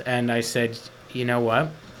passed, and I said, you know what?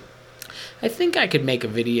 I think I could make a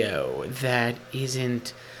video that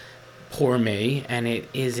isn't poor me, and it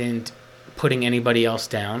isn't putting anybody else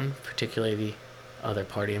down, particularly the other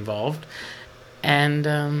party involved, and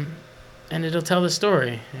it'll tell the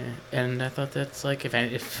story. And I thought that's like,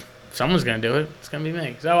 if someone's gonna do it, it's gonna be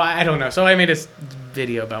me. So I don't know. So I made this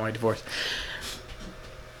video about my divorce,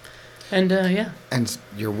 and and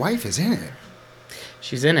your wife is in it.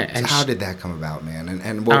 she's in it. So And how did that come about, man?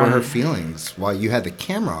 And what were her feelings while you had the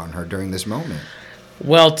camera on her during this moment?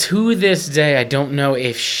 Well, to this day, I don't know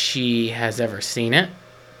if she has ever seen it,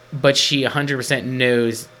 but she 100%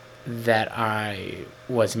 knows that I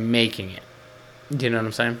was making it. Do you know what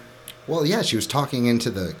I'm saying? Well, yeah, she was talking into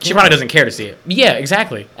the camera. She probably doesn't care to see it. Yeah,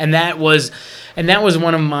 exactly. And that was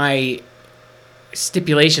one of my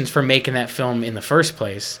stipulations for making that film in the first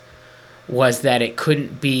place, was that it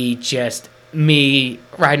couldn't be just me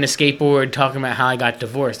riding a skateboard talking about how I got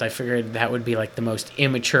divorced. I figured that would be like the most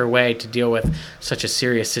immature way to deal with such a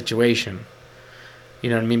serious situation. You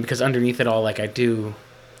know what I mean? Because underneath it all, like, I do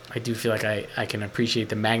feel like I can appreciate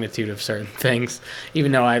the magnitude of certain things,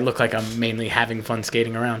 even though I look like I'm mainly having fun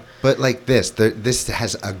skating around. But like this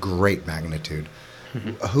has a great magnitude.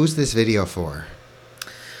 Mm-hmm. Who's this video for?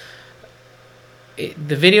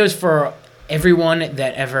 The video's for everyone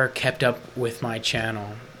that ever kept up with my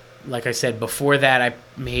channel. Like I said, before that, I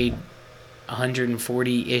made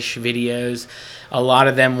 140-ish videos. A lot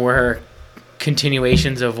of them were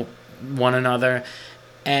continuations of one another.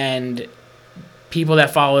 And people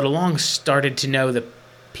that followed along started to know the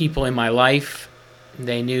people in my life.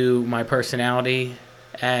 They knew my personality.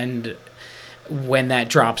 And when that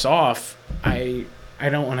drops off, I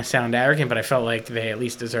don't want to sound arrogant, but I felt like they at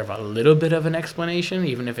least deserve a little bit of an explanation,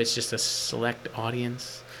 even if it's just a select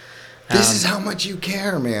audience. This is how much you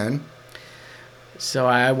care, man. So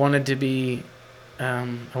I wanted to be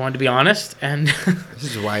honest, and this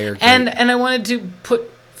is why you're and I wanted to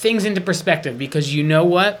put things into perspective, because you know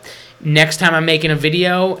what? Next time I'm making a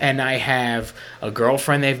video and I have a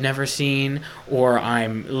girlfriend they've never seen, or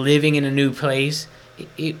I'm living in a new place,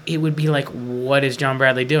 it would be like, what is Jon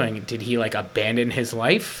Bradley doing? Did he like abandon his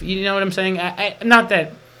life? You know what I'm saying? I not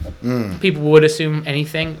that people would assume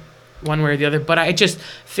anything one way or the other, but I just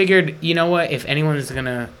figured, you know what? If anyone is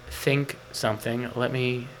gonna think something, let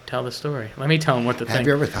me tell the story. Let me tell them what to think. Have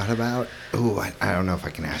you ever thought about? I don't know if I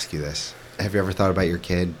can ask you this. Have you ever thought about your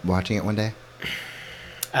kid watching it one day?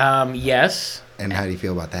 Yes. And how do you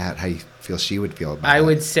feel about that? How do you feel she would feel about it? I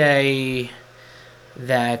would say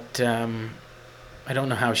that I don't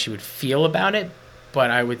know how she would feel about it, but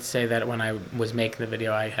I would say that when I was making the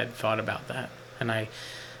video, I had thought about that,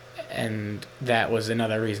 and that was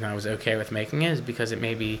another reason I was okay with making it, is because it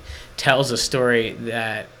maybe tells a story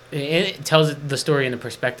that it tells the story in the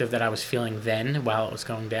perspective that I was feeling then while it was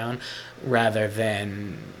going down, rather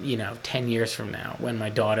than 10 years from now when my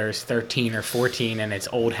daughter's 13 or 14 and it's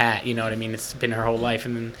old hat. You know what I mean? It's been her whole life,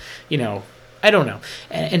 and then I don't know.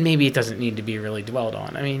 And maybe it doesn't need to be really dwelled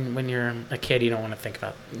on. I mean, when you're a kid, you don't want to think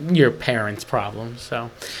about your parents' problems.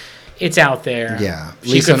 So it's out there. Yeah.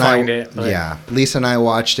 She could find it. But Yeah. Lisa and I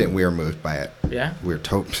watched it and we were moved by it. Yeah? We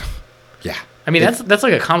were yeah. I mean, that's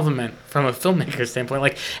like a compliment from a filmmaker standpoint.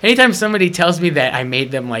 Like, anytime somebody tells me that I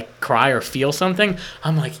made them, like, cry or feel something,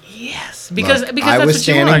 I'm like, yes. Because Look, that's I was what you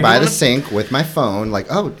standing want. by You the wanna- sink with my phone, like,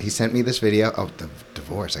 oh, he sent me this video. Oh, the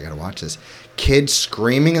divorce. I got to watch this. Kids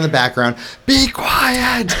screaming in the background, be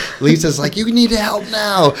quiet. Lisa's like, you need to help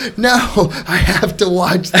now. No, I have to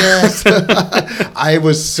watch this. I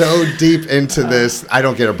was so deep into this. I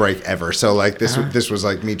don't get a break ever. So, like, this was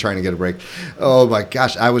like me trying to get a break. Oh, my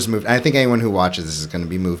gosh. I was moved. I think anyone who watches this is going to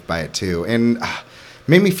be moved by it, too. And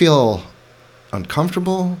made me feel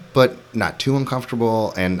uncomfortable, but not too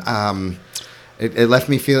uncomfortable. And it left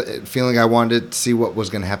me feeling I wanted to see what was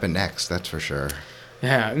going to happen next. That's for sure.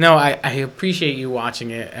 Yeah, no, I appreciate you watching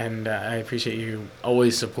it, and I appreciate you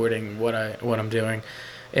always supporting what I'm doing.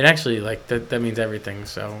 It actually, like, that means everything.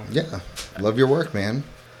 So Yeah, love your work, man.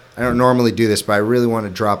 I don't normally do this, but I really want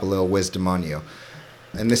to drop a little wisdom on you.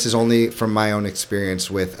 And this is only from my own experience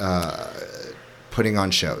with putting on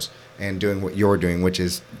shows and doing what you're doing, which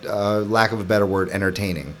is, lack of a better word,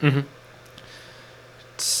 entertaining. Mm-hmm.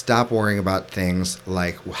 Stop worrying about things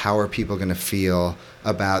like how are people going to feel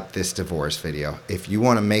about this divorce video. If you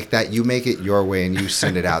want to make that, you make it your way and you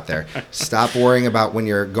send it out there. Stop worrying about when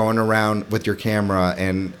you're going around with your camera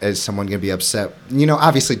and is someone going to be upset. You know,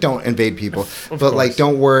 obviously don't invade people, but like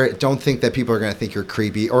don't worry, don't think that people are going to think you're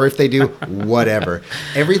creepy, or if they do, whatever.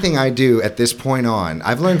 Everything I do at this point on,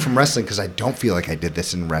 I've learned from wrestling because I don't feel like I did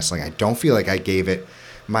this in wrestling. I don't feel like I gave it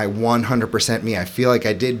my 100% me. I feel like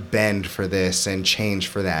I did bend for this and change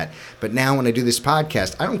for that. But now when I do this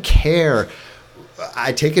podcast, I don't care.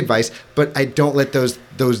 I take advice, but I don't let those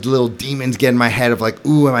little demons get in my head of like,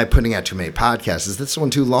 ooh, am I putting out too many podcasts? Is this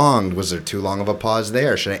one too long? Was there too long of a pause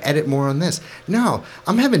there? Should I edit more on this? No,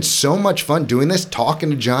 I'm having so much fun doing this,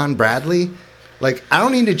 talking to Jon Bradley. Like, I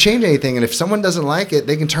don't need to change anything. And if someone doesn't like it,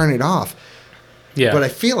 they can turn it off. Yeah. But I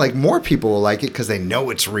feel like more people will like it because they know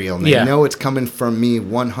it's real and they know it's coming from me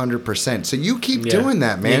 100%. So you keep doing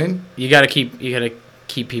that, man. You gotta keep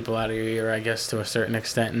people out of your ear, I guess, to a certain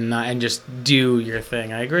extent, and just do your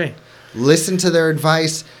thing. I agree. Listen to their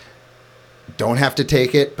advice. Don't have to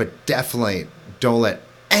take it, but definitely don't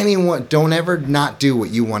ever not do what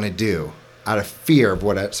you want to do out of fear of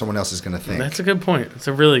what someone else is going to think. That's a good point. It's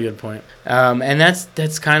a really good point. And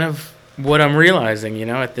that's kind of what I'm realizing, you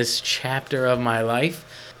know, at this chapter of my life.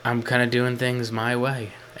 I'm kind of doing things my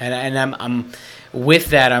way, and I'm with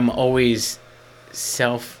that. I'm always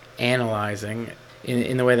self-analyzing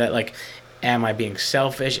in the way that, like, am I being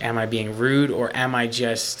selfish? Am I being rude? Or am I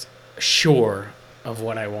just sure of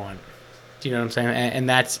what I want? Do you know what I'm saying? And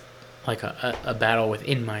that's like a battle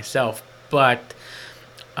within myself. But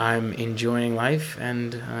I'm enjoying life,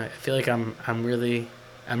 and I feel like I'm really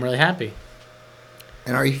happy.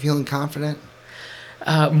 And are you feeling confident?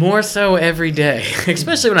 More so every day,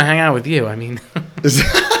 especially when I hang out with you. I mean, am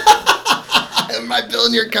I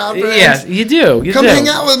building your confidence? Yes, you do. Come hang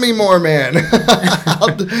out with me more, man.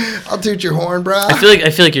 I'll toot your horn, bro. I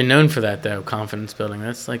feel like you're known for that, though. Confidence building.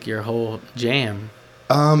 That's like your whole jam.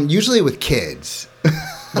 Usually with kids.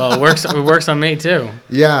 Well, it works on me too.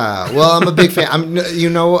 Yeah. Well, I'm a big fan.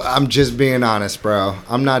 I'm just being honest, bro.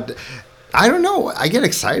 I don't know. I get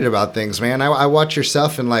excited about things, man. I watch your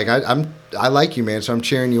stuff and like I like you, man. So I'm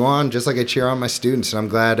cheering you on, just like I cheer on my students. And I'm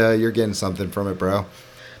glad you're getting something from it, bro.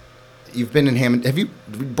 You've been in Hammonton. Have you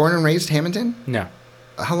born and raised Hammonton? No.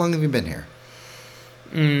 How long have you been here?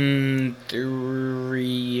 3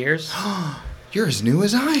 years. You're as new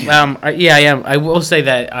as I am. I am. I will say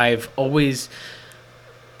that I've always.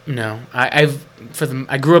 No, I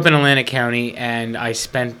grew up in Atlantic County, and I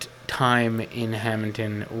spent time in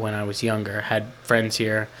Hammonton when I was younger. Had friends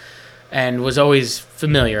here, and was always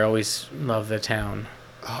familiar. Always loved the town.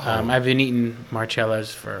 Oh. I've been eating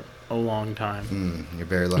Marcello's for a long time. You're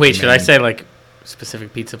very lucky. Wait, should I say like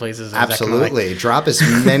specific pizza places? Absolutely. Drop as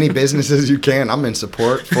many businesses as you can. I'm in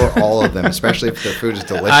support for all of them, especially if the food is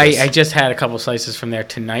delicious. I just had a couple slices from there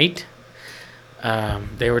tonight.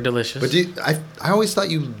 They were delicious. But I always thought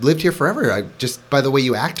you lived here forever. Just by the way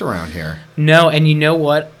you act around here. No, and you know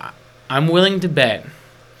what? I'm willing to bet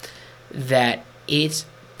that it's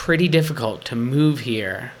pretty difficult to move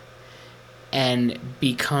here and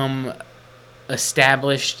become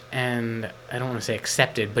established and, I don't want to say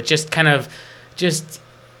accepted, but just kind of just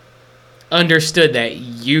understood that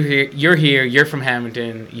you're here, you're from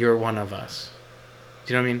Hammonton, you're one of us.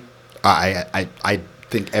 Do you know what I mean? I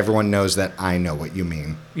think everyone knows that I know what you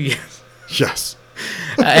mean. Yes. Yes.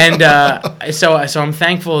 And so I'm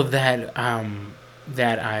thankful that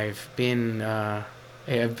that I've been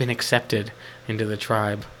accepted into the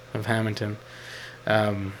tribe of Hammonton.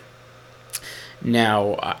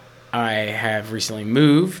 Now I have recently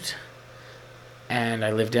moved, and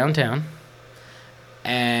I live downtown,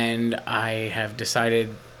 and I have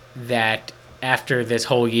decided that after this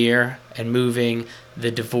whole year and moving,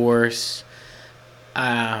 the divorce,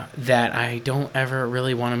 that I don't ever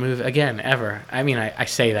really want to move again, ever. I mean, I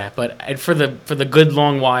say that, but for the good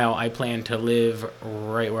long while, I plan to live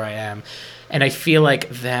right where I am. And I feel like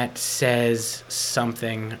that says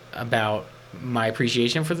something about my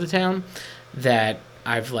appreciation for the town, that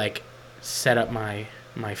I've, like, set up my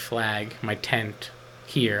flag, my tent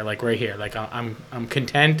here, like right here. Like, I'm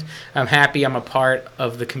content, I'm happy, I'm a part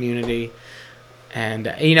of the community.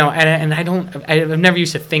 And, you know, and I've never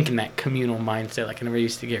used to think in that communal mindset. Like, I never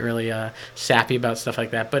used to get really sappy about stuff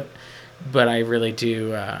like that. But I really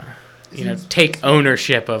do, take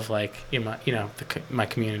ownership of, like, my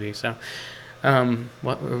community. So,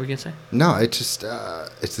 what were we going to say? No, it's just,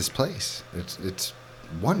 it's this place. It's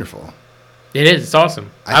wonderful. It is. It's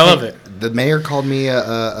awesome. I love it. The mayor called me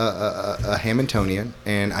a Hammontonian,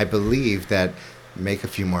 and I believe that make a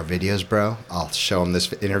few more videos, bro. I'll show him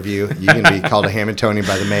this interview. You can be called a Hammontonian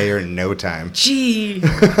by the mayor in no time. Gee.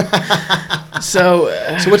 So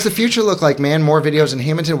what's the future look like, man? More videos in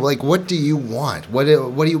Hammonton? Like, what do you want? What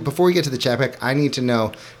do you? Before we get to the chat pack, I need to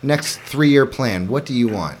know next 3-year plan. What do you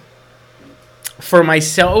want? For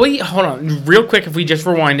myself, wait, hold on, real quick. If we just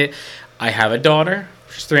rewind it, I have a daughter.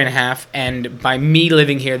 She's 3.5, and by me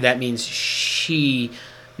living here, that means she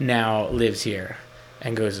now lives here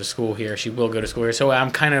and goes to school here. She will go to school here. So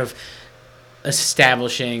I'm kind of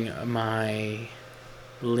establishing my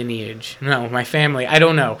lineage. No, my family. I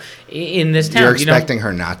don't know. In this town. You're expecting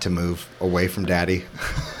her not to move away from daddy?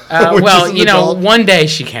 Well, one day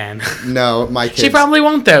she can. No, my kids. She probably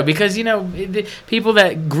won't, though, because, the people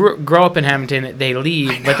that grow up in Hammonton, they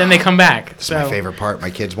leave, but then they come back. That's my favorite part. My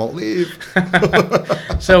kids won't leave.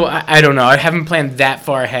 So I don't know. I haven't planned that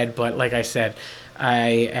far ahead, but like I said,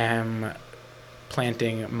 I am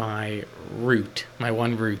planting my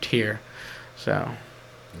one root here. So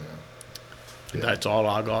that's all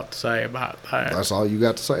I got to say about that. That's all you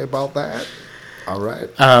got to say about that? All right.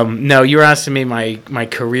 No, you were asking me my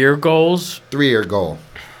career goals. 3-year goal.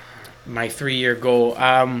 My 3-year goal.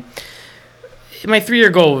 My 3-year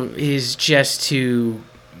goal is just to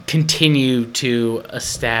continue to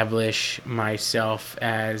establish myself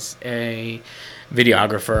as a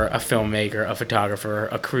videographer, a filmmaker, a photographer,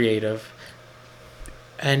 a creative,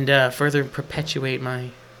 and further perpetuate my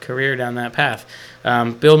career down that path.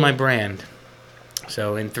 Build my brand.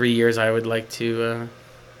 So in 3 years, I would like to.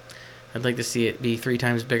 I'd like to see it be 3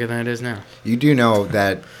 times bigger than it is now. You do know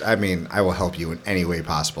that, I mean, I will help you in any way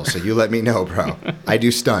possible, so you let me know, bro. I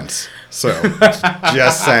do stunts, so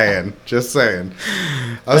just saying.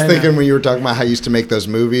 I was thinking when you were talking about how you used to make those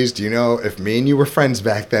movies, do you know if me and you were friends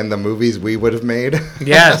back then, the movies we would have made?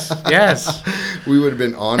 Yes. We would have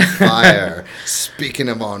been on fire. Speaking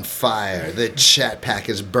of on fire, the chat pack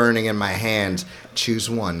is burning in my hands. Choose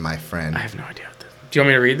one, my friend. I have no idea what this is. Do you want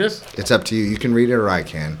me to read this? It's up to you. You can read it or I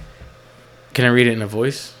can. Can I read it in a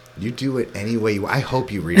voice? You do it any way you. I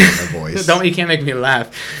hope you read it in a voice. You can't make me laugh.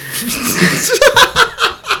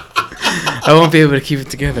 I won't be able to keep it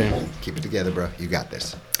together. Keep it together, bro. You got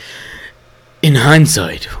this. In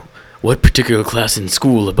hindsight, what particular class in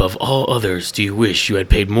school above all others do you wish you had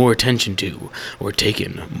paid more attention to or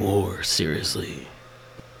taken more seriously?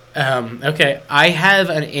 Okay, I have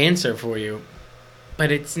an answer for you,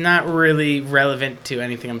 but it's not really relevant to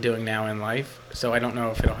anything I'm doing now in life, so I don't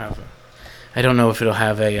know if it'll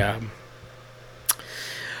have a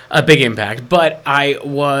big impact. But I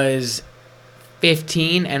was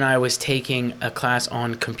 15 and I was taking a class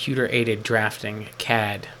on computer-aided drafting,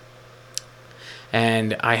 CAD.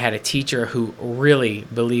 And I had a teacher who really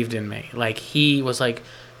believed in me. Like, he was like,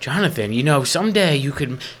 Jonathan, someday you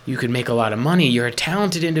could make a lot of money. You're a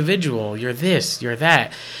talented individual. You're this, you're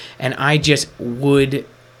that. And I just would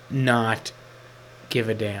not give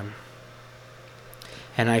a damn.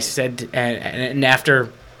 And I said, and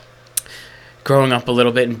after growing up a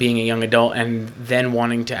little bit and being a young adult and then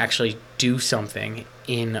wanting to actually do something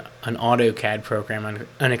in an AutoCAD program,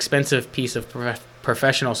 an expensive piece of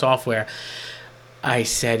professional software, I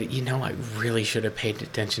said, I really should have paid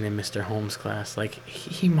attention in Mr. Holmes' class. Like,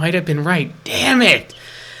 he might have been right. Damn it!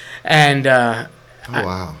 And,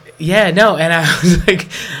 wow. And I was like,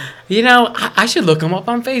 I should look him up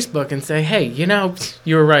on Facebook and say, hey, you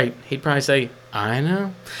were right. He'd probably say, I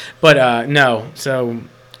know. But, no. So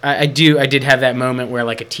I did have that moment where,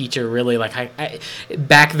 like, a teacher really, like, I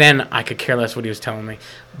back then I could care less what he was telling me,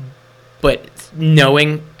 but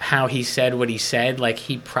knowing how he said what he said, like,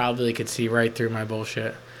 he probably could see right through my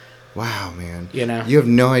bullshit. Wow, man. You know? You have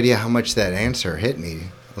no idea how much that answer hit me.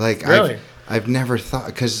 Like, Really? I've never thought,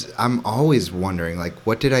 because I'm always wondering, like,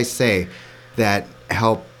 what did I say that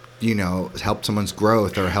help someone's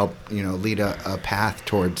growth or help, lead a path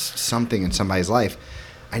towards something in somebody's life.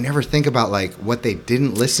 I never think about, like, what they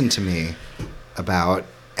didn't listen to me about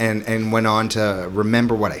and went on to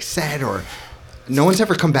remember what I said, or no one's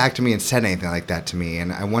ever come back to me and said anything like that to me,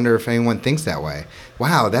 and I wonder if anyone thinks that way.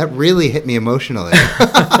 Wow, that really hit me emotionally.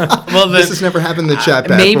 Well, this has never happened in the chat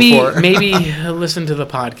back before. Maybe he'll listen to the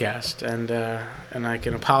podcast, and I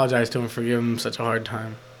can apologize to him for giving him such a hard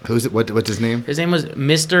time. Who's it? What's his name? His name was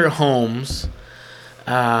Mr. Holmes.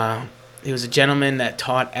 He was a gentleman that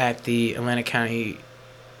taught at the Atlantic County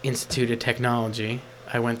Institute of Technology.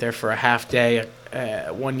 I went there for a half day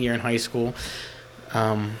 1 year in high school.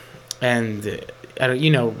 And you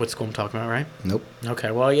know what school I'm talking about, right? Nope. Okay,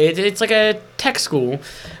 well, it's like a tech school,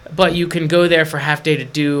 but you can go there for half day to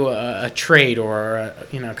do a trade or,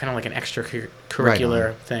 kind of like an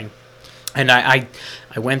extracurricular thing. And I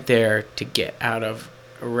went there to get out of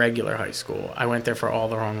a regular high school. I went there for all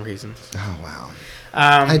the wrong reasons. Oh, wow.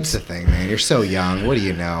 That's the thing, man. You're so young. What do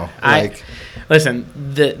you know? Listen,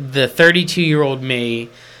 the 32-year-old me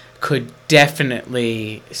could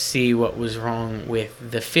definitely see what was wrong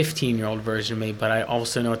with the 15-year-old version of me, but I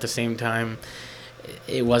also know at the same time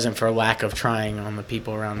it wasn't for lack of trying on the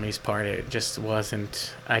people around me's part. It just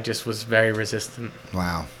wasn't. I just was very resistant.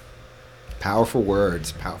 Wow. Powerful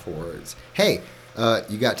words. Powerful words. Hey,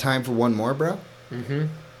 you got time for one more, bro? Mm-hmm.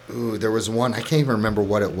 Ooh, there was one. I can't even remember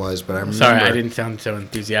what it was, but I remember. Sorry, I didn't sound so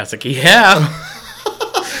enthusiastic. Yeah.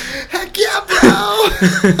 Heck yeah, bro.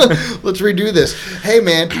 Let's redo this. Hey,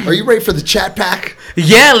 man, are you ready for the chat pack?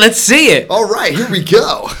 Yeah, let's see it. All right, here we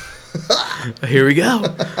go. Here we go.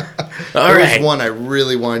 There was one I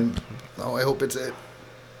really wanted. Oh, I hope it's it.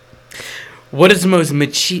 What is the most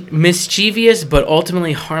mischievous but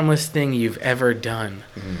ultimately harmless thing you've ever done?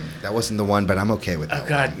 That wasn't the one, but I'm okay with that. Oh,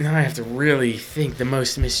 God, now I have to really think. The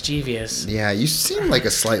most mischievous. Yeah, you seem like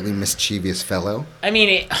a slightly mischievous fellow. I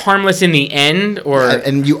mean, harmless in the end, or... Yeah,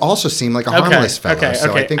 and you also seem like a harmless fellow,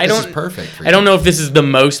 so I think this is perfect for you. I don't know if this is the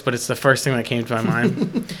most, but it's the first thing that came to my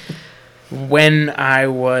mind. When I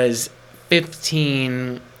was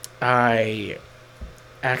 15, I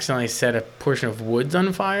accidentally set a portion of woods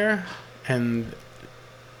on fire. And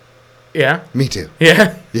yeah, me too.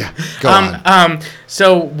 Yeah, yeah. Go on.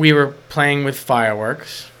 So we were playing with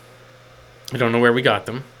fireworks. I don't know where we got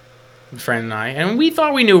them, a friend and I, and we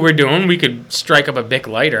thought we knew what we were doing. We could strike up a Bic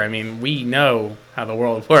lighter. I mean, we know how the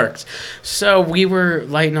world works. So we were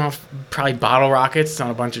lighting off probably bottle rockets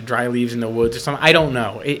on a bunch of dry leaves in the woods or something. I don't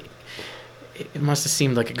know. It must have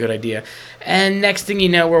seemed like a good idea. And next thing you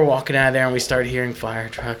know, we're walking out of there and we started hearing fire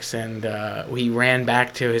trucks, and we ran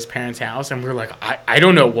back to his parents' house, and we were like, I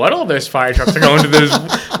don't know what all those fire trucks are going to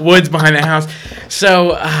those woods behind the house.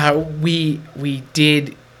 So we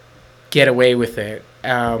did get away with it,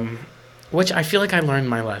 which I feel like I learned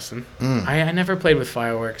my lesson. I never played with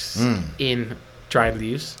fireworks in dried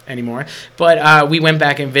leaves anymore. But we went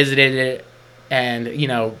back and visited it, and,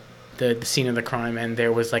 the scene of the crime, and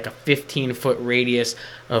there was like a 15-foot radius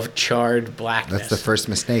of charred blackness. That's the first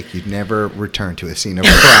mistake. You'd never return to a scene of a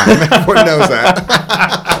crime. Everyone knows that.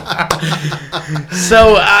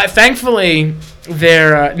 So thankfully,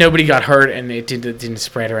 there nobody got hurt, and it didn't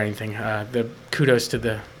spread or anything. The kudos to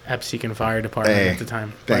the Absecon Fire Department at the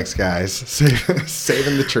time. Thanks, guys,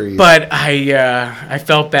 saving the trees. But I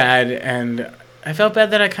felt bad, and I felt bad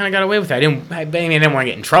that I kind of got away with it. I didn't want to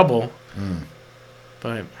get in trouble,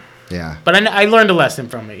 but. Yeah. But I learned a lesson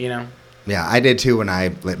from it, Yeah, I did too when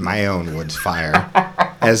I lit my own woods fire.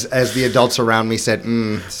 As the adults around me said,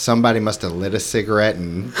 somebody must have lit a cigarette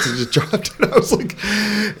and just dropped it. I was like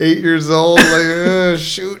 8 years old, like,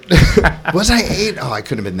 shoot. Was I 8? Oh, I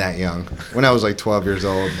couldn't have been that young. When I was like 12 years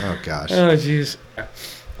old. Oh, gosh. Oh, jeez.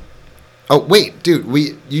 Oh, wait, dude,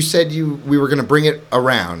 you said we were going to bring it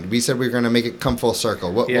around. We said we were going to make it come full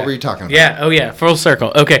circle. What were you talking about? Yeah, full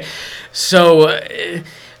circle. Okay, so...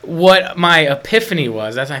 what my epiphany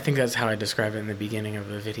was, I think that's how I described it in the beginning of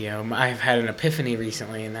the video. I've had an epiphany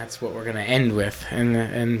recently, and that's what we're going to end with.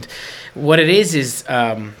 And what it is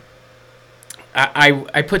I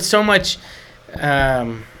put so much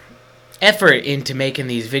effort into making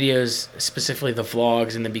these videos, specifically the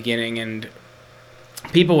vlogs in the beginning, and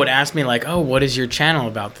people would ask me, like, oh, what is your channel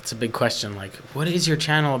about? That's a big question. Like, what is your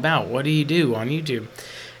channel about? What do you do on YouTube?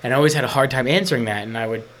 And I always had a hard time answering that, and I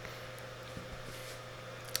would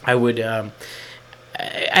I would,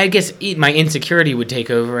 I guess my insecurity would take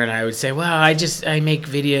over, and I would say, well, I make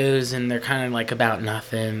videos, and they're kind of like about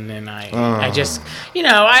nothing, and I just,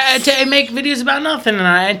 I make videos about nothing, and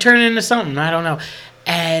I turn it into something, I don't know.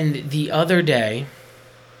 And the other day,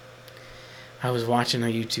 I was watching a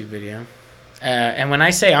YouTube video. And when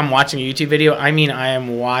I say I'm watching a YouTube video, I mean I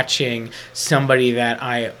am watching somebody that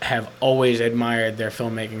I have always admired their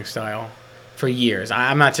filmmaking style for years.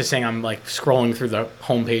 I'm not just saying I'm like scrolling through the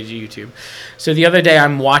homepage of YouTube. So the other day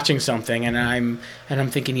I'm watching something and I'm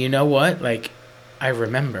thinking, you know what? Like, I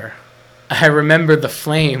remember the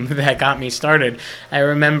flame that got me started. I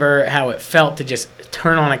remember how it felt to just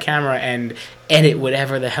turn on a camera and edit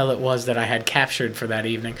whatever the hell it was that I had captured for that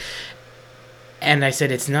evening. And I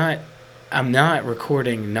said, I'm not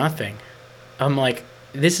recording nothing. I'm like,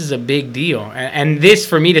 this is a big deal. And this,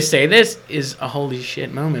 for me to say this, is a holy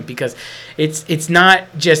shit moment, because it's not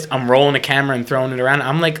just I'm rolling a camera and throwing it around.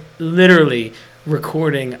 I'm like literally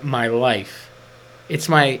recording my life. It's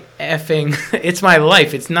my it's my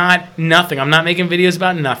life. It's not nothing. I'm not making videos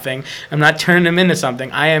about nothing. I'm not turning them into something.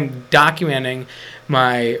 I am documenting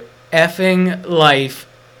my effing life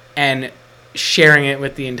and sharing it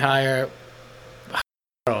with the entire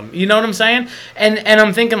world. You know what I'm saying? And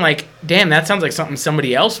I'm thinking like, damn, that sounds like something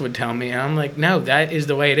somebody else would tell me. And I'm like, no, that is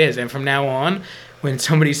the way it is. And from now on, when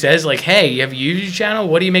somebody says like, hey, you have a YouTube channel?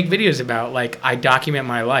 What do you make videos about? Like, I document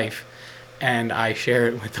my life and I share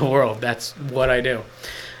it with the world. That's what I do.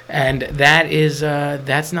 And that is,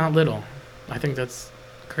 that's not little. I think that's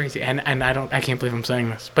crazy. And I can't believe I'm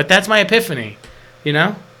saying this, but that's my epiphany, you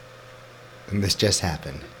know? And this just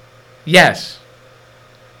happened. Yes.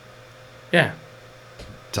 Yeah.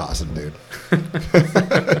 It's awesome, dude.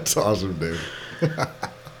 It's awesome, dude.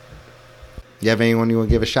 You have anyone you want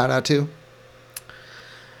to give a shout out to?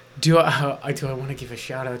 Do I want to give a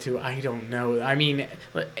shout out to? I don't know. I mean,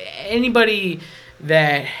 anybody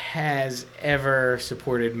that has ever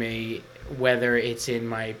supported me, whether it's in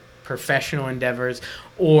my professional endeavors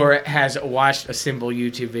or has watched a simple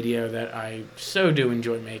YouTube video that I so do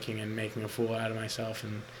enjoy making and making a fool out of myself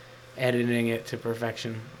and editing it to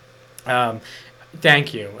perfection.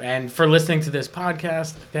 Thank you. And for listening to this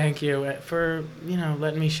podcast, thank you for,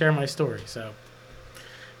 letting me share my story. So,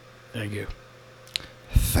 thank you.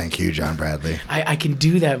 Thank you, Jon Bradley. I can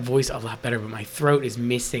do that voice a lot better, but my throat is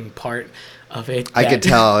missing part of it. I could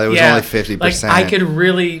tell. It was only 50%. Like, I could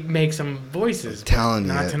really make some voices. I'm telling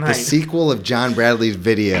you. Not tonight. The sequel of Jon Bradley's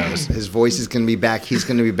videos, his voice is going to be back. He's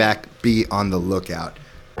going to be back. Be on the lookout.